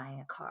just buying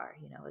a car.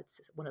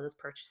 It's one of those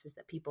purchases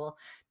that people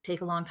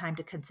take a long time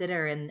to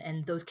consider,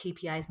 and those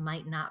KPIs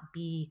might not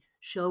be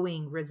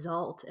showing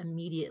result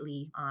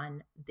immediately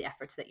on the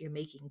efforts that you're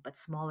making, but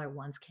smaller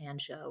ones can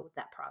show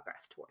that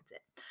progress towards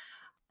it.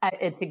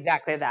 It's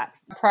exactly that.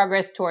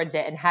 Progress towards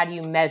it. And how do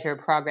you measure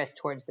progress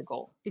towards the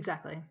goal?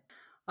 Exactly.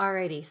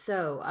 Alrighty.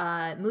 So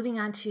moving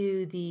on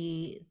to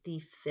the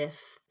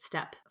 5th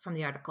step from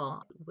the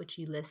article, which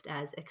you list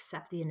as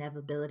accept the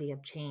inevitability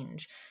of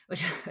change,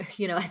 which,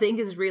 I think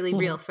is really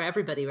real for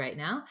everybody right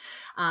now.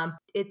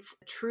 it's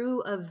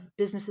true of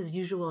business as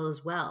usual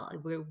as well,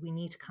 where we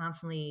need to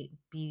constantly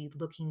be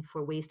looking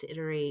for ways to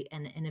iterate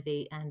and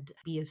innovate and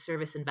be of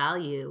service and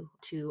value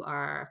to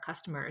our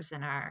customers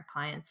and our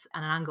clients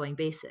on an ongoing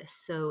basis.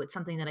 So it's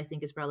something that I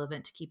think is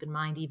relevant to keep in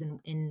mind even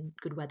in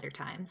good weather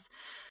times.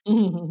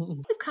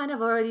 We've kind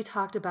of already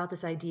talked about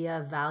this idea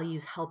of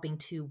values helping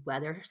to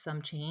weather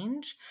some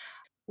change.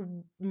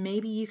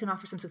 Maybe you can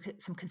offer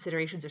some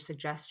considerations or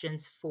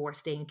suggestions for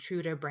staying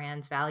true to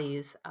brand's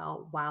values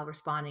while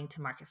responding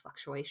to market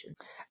fluctuations.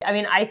 I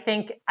mean, I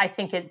think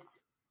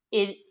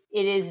it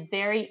is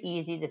very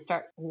easy to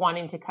start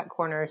wanting to cut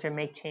corners or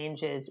make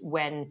changes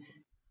when,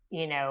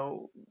 you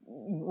know,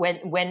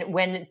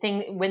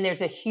 when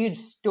there's a huge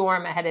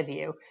storm ahead of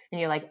you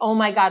and you're like, oh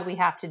my God, we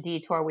have to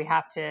detour, we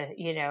have to,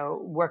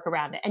 work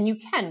around it. And you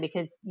can,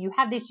 because you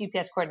have these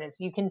GPS coordinates,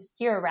 you can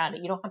steer around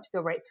it. You don't have to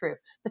go right through.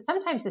 But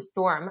sometimes the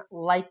storm,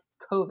 like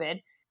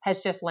COVID,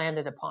 has just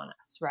landed upon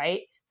us,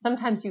 right?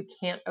 Sometimes you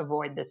can't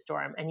avoid the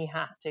storm and you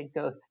have to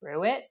go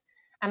through it.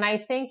 And I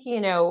think,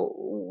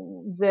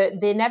 the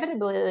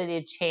inevitability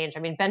of change.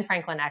 I mean, Ben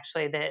Franklin,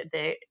 actually,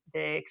 the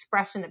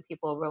expression that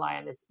people rely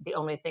on is the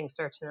only thing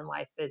certain in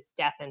life is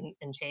death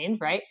and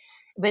change, right?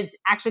 But it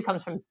actually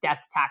comes from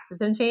death,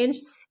 taxes, and change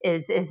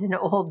is an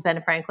old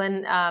Ben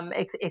Franklin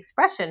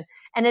expression.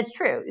 And it's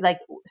true. Like,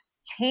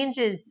 change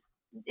is,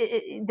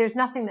 there's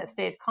nothing that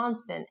stays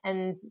constant,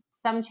 and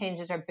some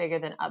changes are bigger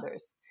than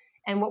others.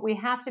 And what we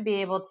have to be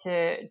able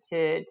to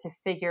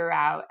figure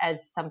out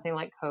as something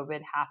like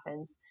COVID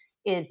happens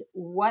is,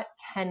 what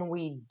can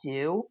we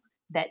do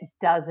that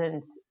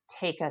doesn't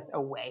take us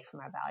away from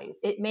our values?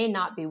 It may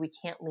not be we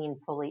can't lean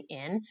fully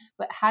in,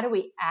 but how do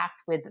we act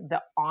with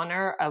the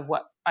honor of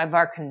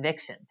our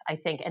convictions, I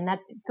think. And that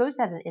goes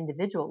at an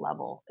individual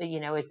level,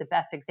 is the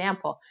best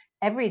example.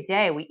 Every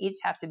day we each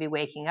have to be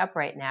waking up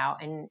right now,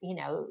 and,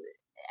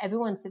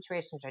 everyone's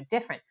situations are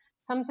different.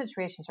 Some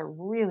situations are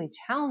really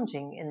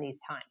challenging in these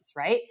times,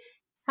 right?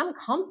 Some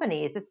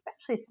companies,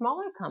 especially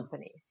smaller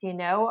companies,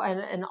 and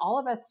all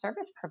of us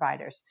service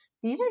providers,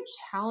 these are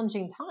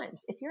challenging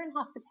times. If you're in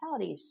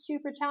hospitality,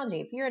 super challenging.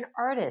 If you're an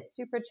artist,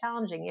 super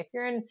challenging. If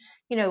you're in,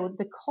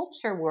 the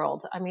culture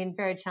world, I mean,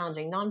 very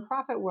challenging.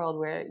 Nonprofit world,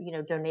 where,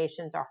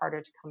 donations are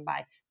harder to come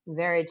by,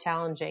 very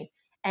challenging.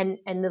 And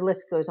the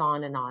list goes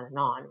on and on and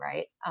on,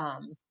 right?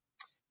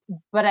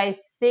 But I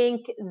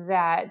think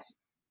that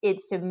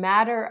it's a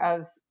matter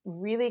of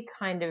really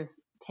kind of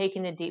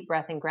taking a deep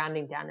breath and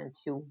grounding down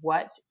into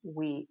what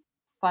we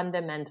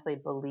fundamentally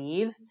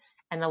believe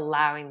and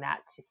allowing that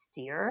to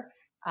steer.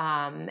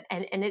 And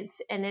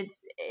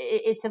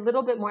it's a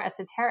little bit more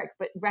esoteric,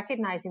 but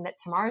recognizing that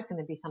tomorrow is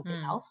going to be something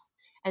else.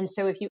 And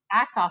so if you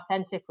act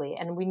authentically,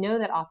 and we know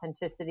that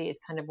authenticity is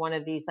kind of one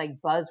of these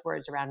like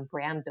buzzwords around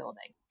brand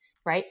building,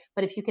 right?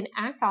 But if you can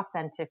act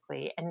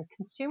authentically, and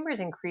consumers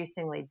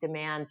increasingly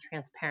demand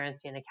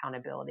transparency and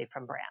accountability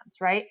from brands,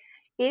 right?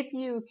 If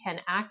you can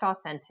act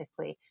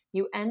authentically,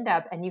 you end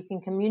up and you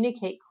can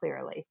communicate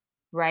clearly,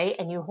 right?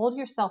 And you hold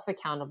yourself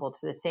accountable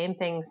to the same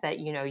things that,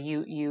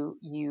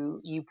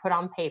 you put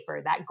on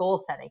paper, that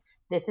goal setting.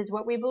 This is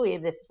what we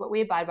believe. This is what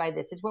we abide by.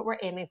 This is what we're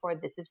aiming for.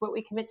 This is what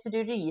we commit to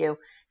do to you,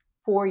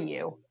 for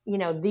you.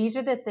 These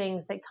are the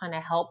things that kind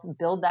of help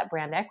build that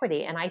brand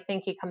equity. And I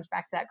think it comes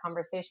back to that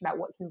conversation about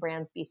what can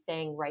brands be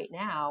saying right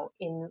now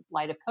in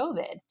light of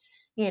COVID,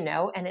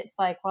 and it's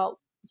like, well,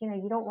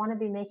 you don't want to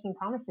be making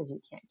promises you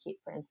can't keep,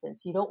 for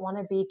instance. You don't want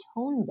to be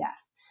tone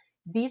deaf.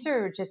 These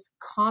are just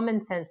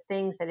common sense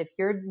things that if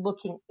you're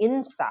looking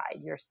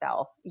inside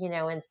yourself,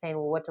 and saying,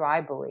 well, what do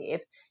I believe?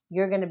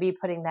 You're going to be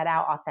putting that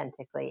out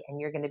authentically, and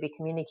you're going to be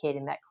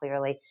communicating that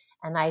clearly.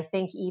 And I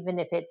think even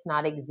if it's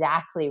not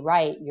exactly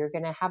right, you're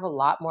going to have a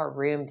lot more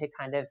room to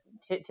kind of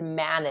to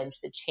manage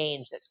the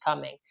change that's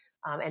coming.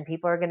 And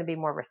people are going to be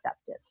more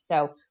receptive.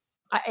 So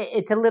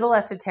it's a little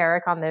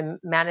esoteric on the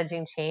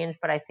managing change,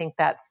 but I think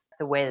that's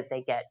the way that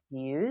they get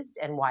used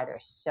and why they're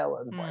so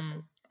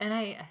important. And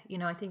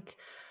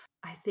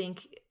I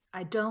think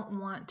I don't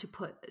want to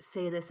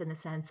say this in the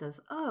sense of,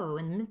 oh,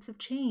 in the midst of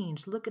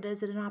change, look at it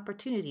as an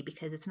opportunity,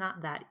 because it's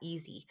not that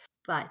easy.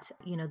 But,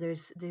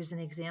 there's an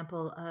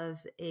example of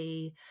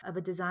a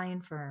design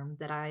firm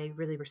that I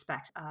really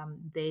respect.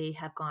 They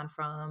have gone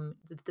from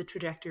the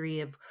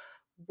trajectory of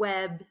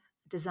web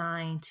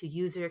design to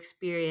user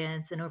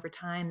experience, and over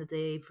time that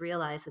they've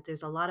realized that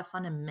there's a lot of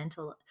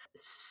fundamental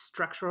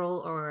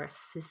structural or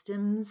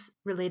systems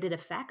related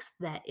effects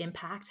that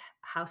impact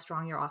how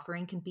strong your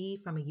offering can be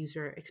from a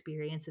user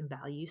experience and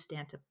value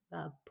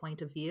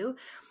point of view.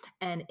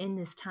 And in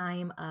this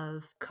time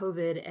of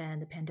COVID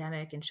and the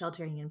pandemic and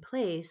sheltering in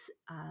place,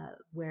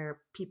 where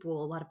a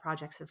lot of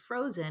projects have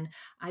frozen,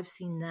 I've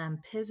seen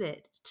them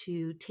pivot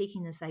to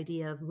taking this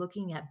idea of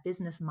looking at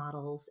business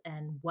models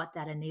and what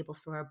that enables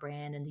for a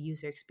brand and the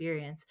user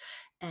experience,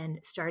 and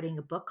starting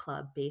a book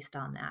club based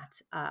on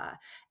that.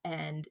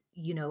 And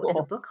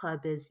the book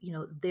club is,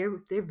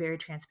 they're very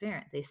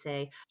transparent. They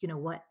say,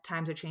 what,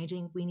 times are changing.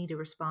 We need to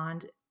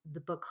respond the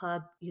book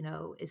club,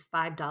 is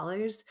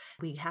 $5.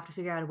 We have to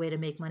figure out a way to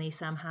make money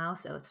somehow.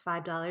 So it's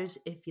 $5.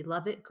 If you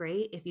love it,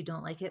 great. If you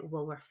don't like it,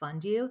 we'll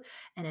refund you.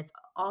 And it's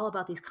all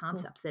about these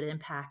concepts that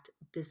impact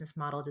business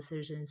model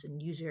decisions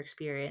and user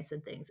experience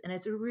and things. And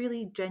it's a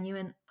really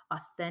genuine,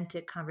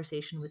 authentic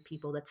conversation with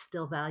people that's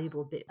still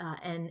valuable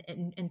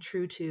and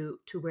true to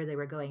where they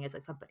were going as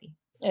a company.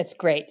 It's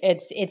great.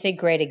 It's a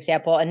great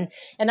example, and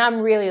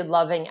I'm really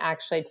loving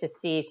actually to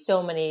see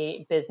so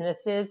many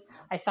businesses.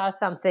 I saw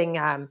something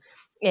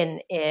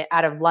in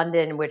out of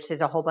London, which is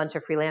a whole bunch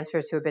of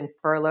freelancers who have been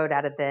furloughed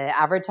out of the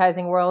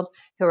advertising world,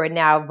 who are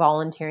now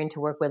volunteering to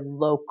work with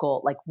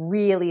local, like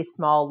really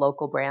small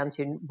local brands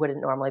who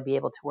wouldn't normally be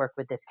able to work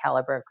with this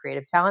caliber of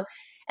creative talent.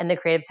 And the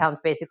creative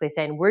talent's basically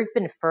saying, we've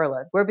been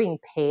furloughed. We're being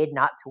paid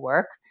not to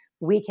work.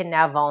 We can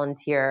now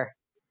volunteer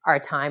our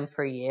time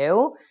for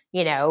you,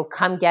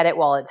 come get it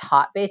while it's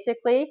hot,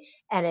 basically.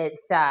 And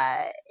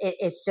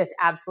it's just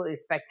absolutely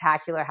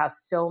spectacular how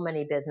so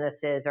many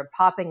businesses are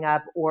popping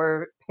up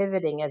or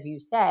pivoting, as you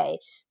say,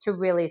 to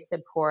really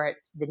support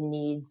the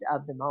needs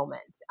of the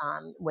moment,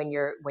 when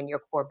your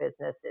core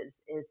business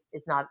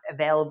is not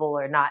available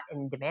or not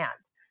in demand.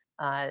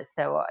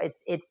 So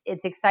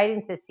it's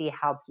exciting to see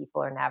how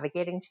people are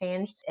navigating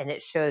change, and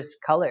it shows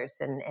colors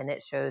and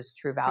it shows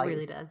true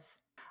values. It really does.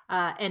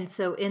 And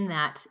so in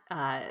that,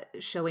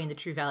 showing the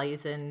true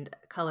values and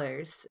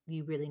colors,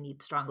 you really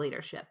need strong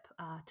leadership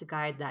to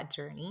guide that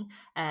journey.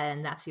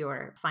 And that's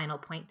your final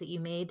point that you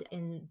made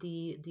in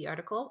the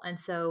article. And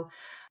so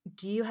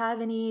do you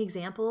have any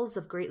examples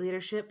of great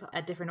leadership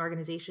at different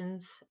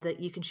organizations that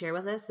you can share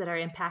with us that are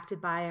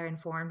impacted by or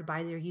informed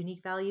by their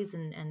unique values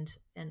and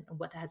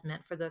what that has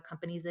meant for the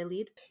companies they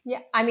lead? Yeah,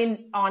 I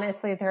mean,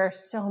 honestly, there are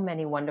so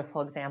many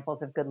wonderful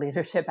examples of good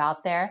leadership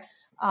out there.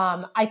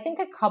 I think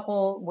a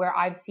couple where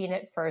I've seen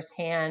it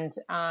firsthand,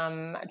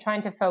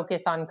 trying to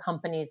focus on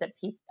companies that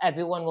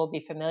everyone will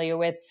be familiar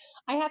with.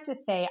 I have to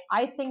say,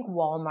 I think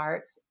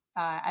Walmart,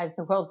 as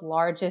the world's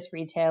largest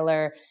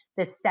retailer,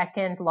 the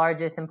second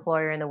largest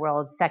employer in the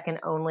world, second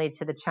only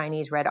to the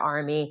Chinese Red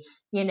Army,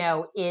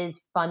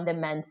 is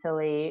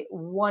fundamentally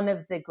one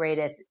of the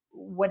greatest.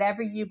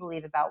 Whatever you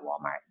believe about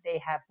Walmart,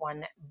 they have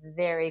one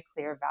very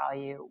clear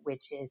value,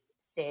 which is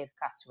save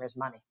customers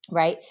money,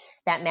 right?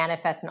 That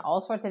manifests in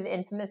all sorts of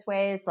infamous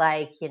ways.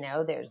 Like,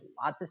 there's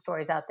lots of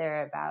stories out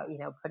there about,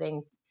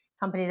 putting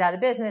companies out of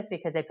business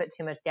because they put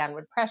too much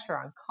downward pressure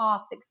on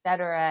costs, et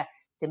cetera.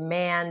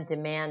 Demand.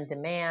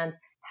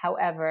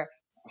 However,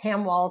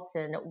 Sam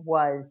Walton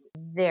was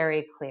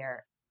very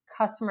clear.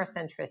 Customer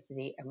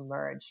centricity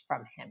emerged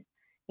from him.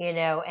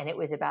 And it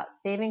was about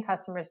saving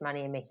customers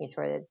money and making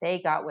sure that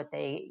they got what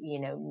they,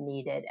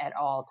 needed at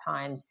all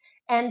times,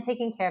 and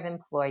taking care of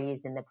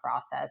employees in the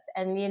process.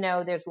 And,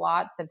 there's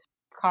lots of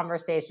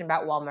conversation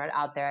about Walmart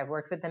out there. I've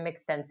worked with them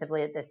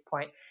extensively at this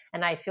point,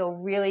 and I feel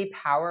really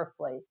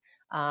powerfully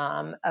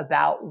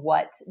about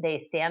what they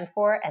stand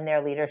for and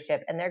their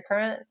leadership. And their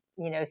current,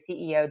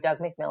 CEO, Doug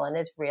McMillon,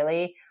 is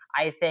really,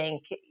 I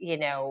think,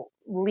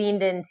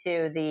 leaned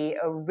into the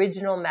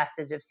original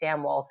message of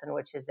Sam Walton,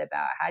 which is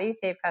about how do you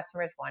save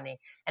customers money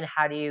and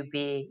how do you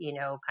be,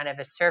 kind of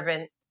a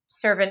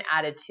servant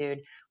attitude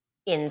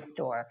in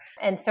store.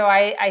 And so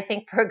I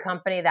think for a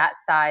company that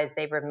size,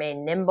 they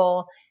remain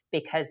nimble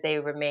because they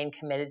remain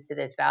committed to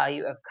this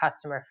value of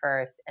customer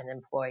first and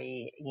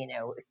employee,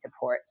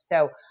 support.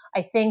 So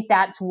I think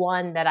that's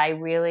one that I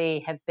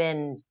really have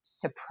been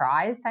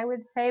surprised, I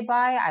would say,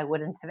 by. I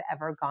wouldn't have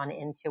ever gone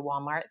into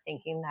Walmart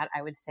thinking that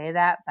I would say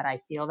that, but I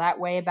feel that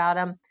way about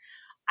them.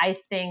 I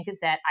think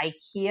that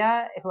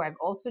IKEA, who I've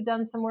also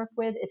done some work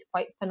with, is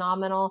quite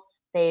phenomenal.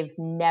 They've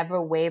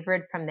never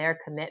wavered from their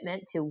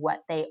commitment to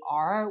what they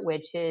are,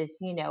 which is,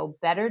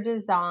 better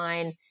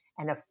design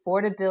and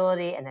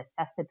affordability and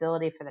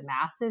accessibility for the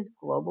masses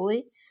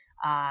globally.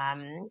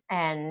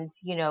 And,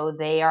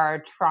 they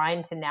are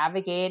trying to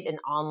navigate an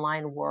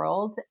online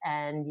world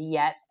and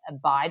yet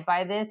abide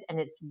by this. And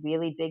it's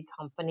really big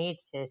company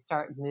to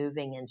start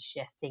moving and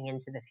shifting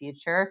into the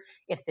future.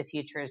 If the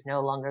future is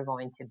no longer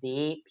going to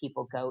be,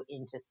 people go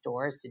into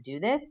stores to do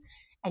this.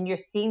 And you're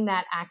seeing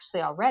that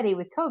actually already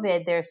with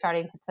COVID, they're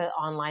starting to put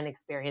online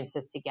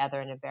experiences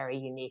together in a very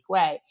unique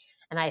way.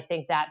 And I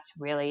think that's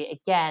really,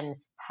 again,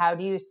 how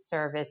do you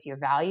service your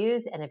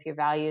values? And if your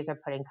values are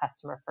putting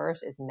customer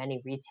first, as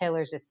many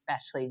retailers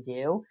especially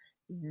do,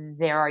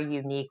 there are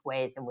unique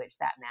ways in which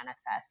that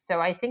manifests. So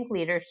I think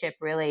leadership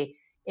really,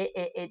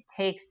 it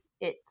takes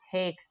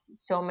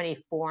so many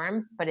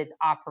forms, but it's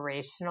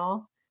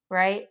operational,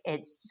 right?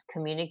 It's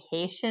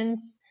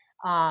communications,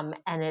 and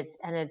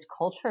it's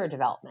culture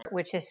development,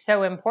 which is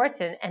so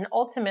important. And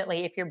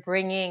ultimately, if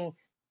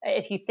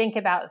you think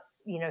about,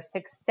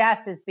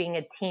 success as being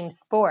a team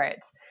sport,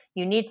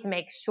 you need to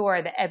make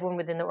sure that everyone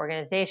within the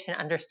organization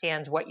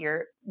understands what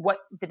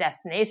the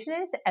destination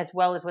is, as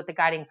well as what the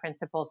guiding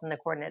principles and the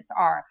coordinates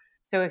are.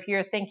 So if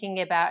you're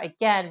thinking about,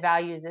 again,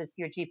 values as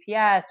your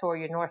GPS or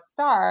your North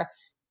Star,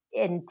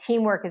 and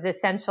teamwork is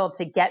essential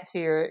to get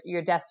to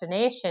your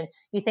destination.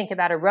 You think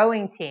about a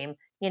rowing team,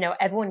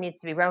 everyone needs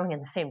to be rowing in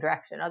the same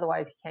direction.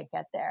 Otherwise you can't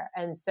get there.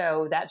 And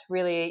so that's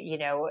really,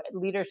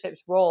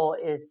 leadership's role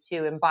is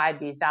to imbibe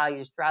these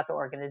values throughout the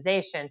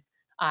organization,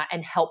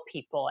 and help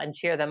people and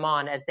cheer them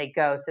on as they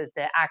go, so that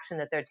the action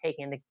that they're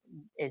taking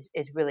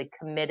is really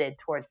committed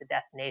towards the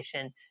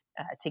destination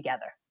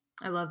together.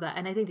 I love that.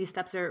 And I think these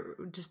steps are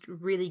just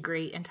really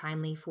great and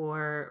timely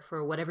for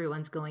what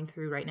everyone's going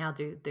through right now.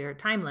 They're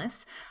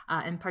timeless,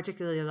 and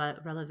particularly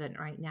relevant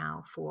right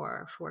now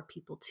for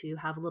people to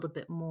have a little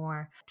bit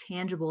more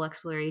tangible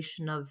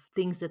exploration of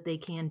things that they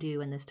can do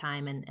in this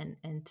time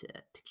and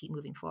to keep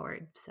moving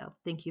forward. So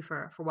thank you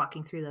for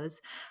walking through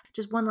those.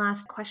 Just one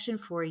last question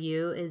for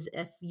you is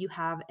if you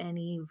have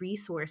any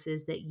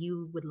resources that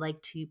you would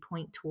like to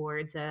point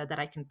towards that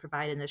I can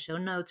provide in the show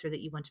notes, or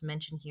that you want to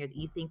mention here that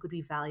you think would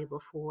be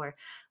valuable for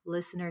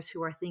listeners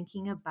who are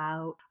thinking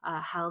about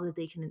how that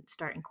they can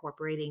start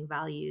incorporating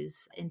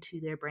values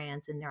into their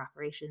brands and their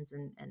operations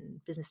and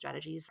business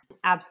strategies.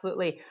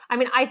 Absolutely. I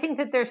mean, I think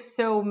that there's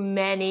so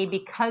many,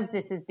 because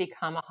this has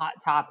become a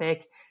hot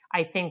topic.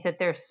 I think that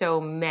there's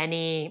so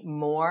many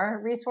more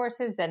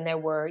resources than there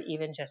were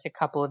even just a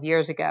couple of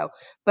years ago.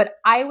 But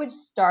I would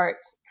start,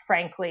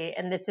 frankly,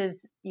 and this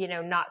is,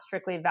 not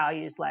strictly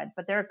values led,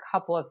 but there are a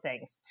couple of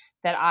things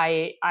that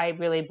I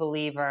really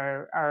believe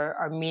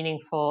are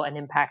meaningful and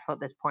impactful at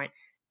this point.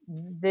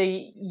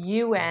 The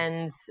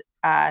UN's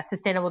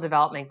Sustainable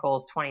Development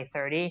Goals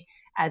 2030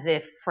 as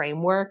a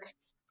framework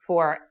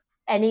for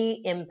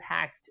any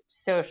impact,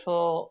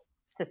 social,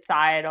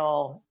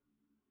 societal,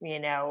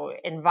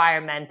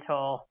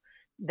 environmental,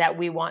 that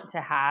we want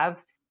to have,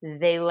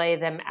 they lay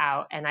them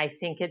out. And I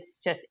think it's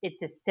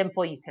as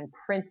simple. You can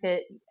print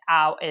it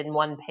out in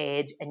one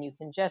page and you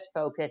can just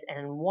focus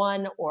in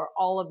one or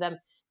all of them.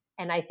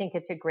 And I think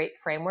it's a great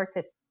framework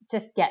to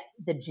just get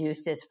the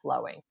juices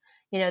flowing.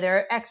 There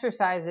are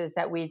exercises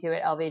that we do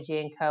at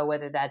LVG & Co.,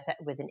 whether that's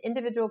with an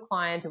individual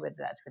client or whether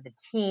that's with a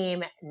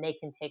team, and they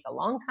can take a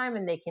long time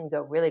and they can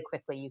go really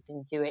quickly. You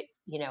can do it,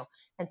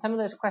 and some of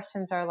those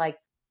questions are like,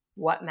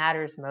 what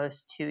matters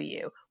most to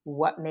you?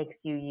 What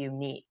makes you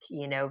unique,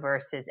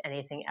 versus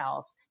anything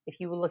else? If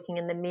you were looking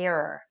in the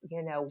mirror,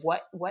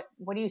 what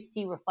do you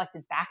see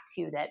reflected back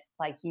to you that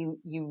like you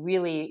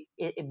really,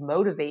 it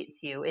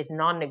motivates you, is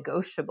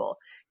non-negotiable?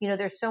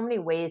 There's so many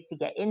ways to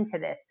get into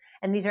this,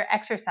 and these are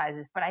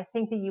exercises, but I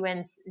think the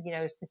UN's,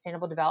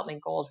 Sustainable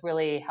Development Goals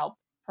really help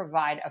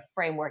provide a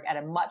framework at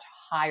a much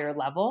higher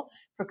level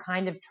for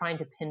kind of trying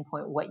to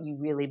pinpoint what you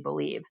really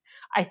believe.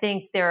 I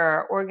think there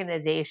are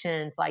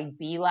organizations like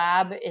B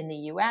Lab in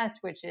the US,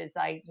 which is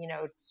like,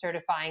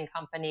 certifying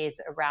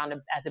companies around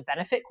as a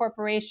benefit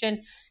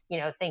corporation,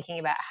 thinking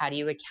about how do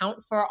you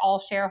account for all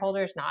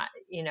shareholders, not,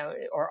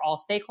 or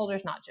all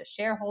stakeholders, not just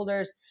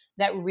shareholders,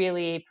 that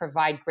really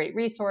provide great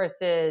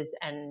resources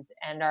and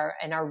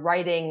are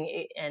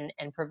writing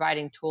and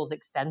providing tools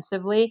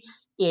extensively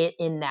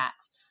in that.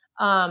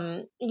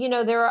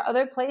 There are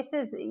other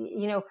places,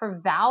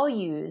 for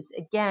values.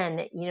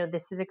 Again,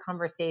 this is a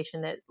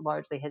conversation that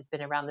largely has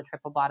been around the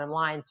triple bottom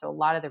line. So a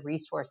lot of the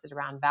resources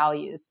around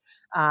values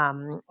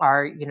are,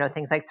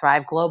 things like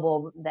Thrive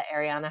Global that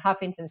Arianna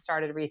Huffington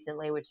started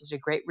recently, which is a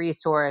great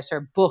resource,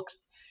 or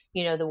books,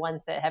 the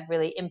ones that have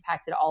really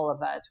impacted all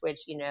of us,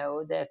 which,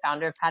 the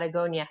founder of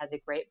Patagonia has a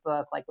great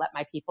book like Let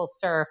My People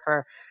Surf,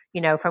 or,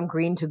 From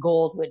Green to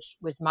Gold, which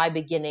was my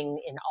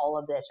beginning in all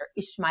of this, or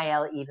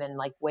Ishmael, even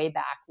like way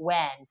back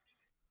when.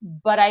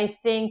 But I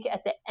think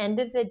at the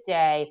end of the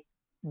day,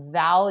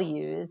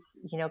 values,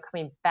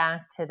 coming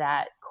back to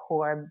that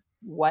core,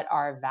 what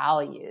are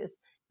values,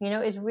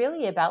 is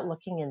really about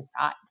looking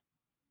inside.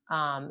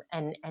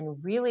 And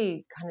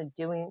really kind of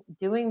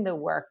doing the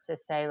work to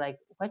say, like,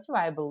 what do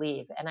I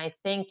believe? And I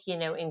think,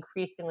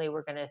 increasingly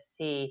we're going to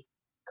see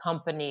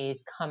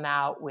companies come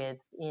out with,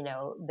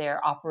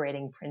 their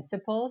operating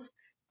principles,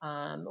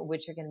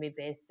 which are going to be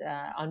based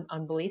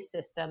on belief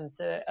systems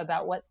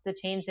about what the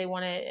change they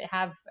want to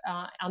have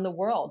on the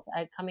world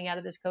coming out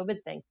of this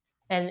COVID thing.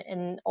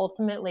 And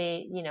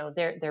ultimately,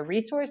 there are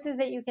resources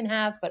that you can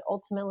have, but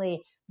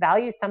ultimately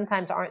values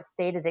sometimes aren't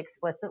stated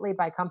explicitly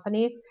by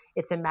companies.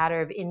 It's a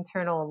matter of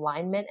internal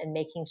alignment and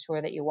making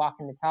sure that you're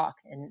walking the talk.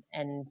 And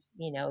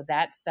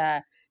that's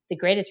the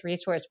greatest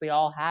resource we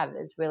all have,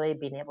 is really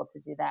being able to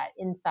do that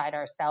inside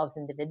ourselves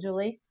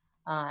individually,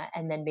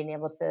 and then being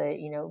able to,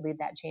 lead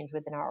that change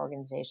within our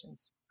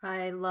organizations.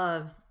 I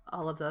love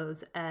all of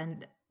those,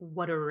 and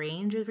what a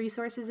range of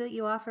resources that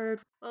you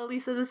offered. Well,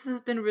 Lisa, this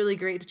has been really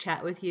great to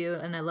chat with you,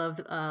 and I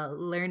loved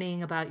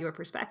learning about your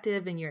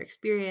perspective and your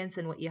experience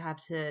and what you have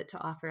to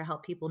offer to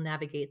help people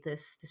navigate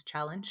this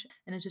challenge.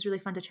 And it's just really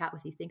fun to chat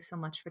with you. Thanks so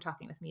much for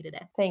talking with me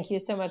today. Thank you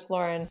so much,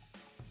 Lauren.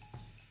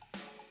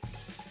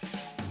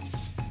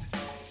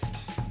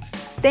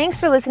 Thanks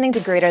for listening to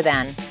Greater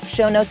Than.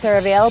 Show notes are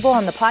available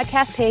on the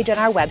podcast page on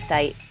our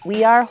website,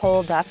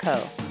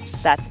 wearewhole.co.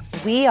 That's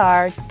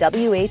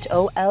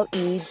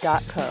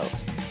wearewhole.co.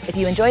 If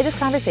you enjoy this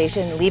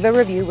conversation, leave a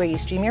review where you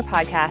stream your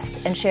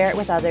podcast and share it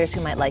with others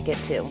who might like it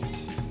too.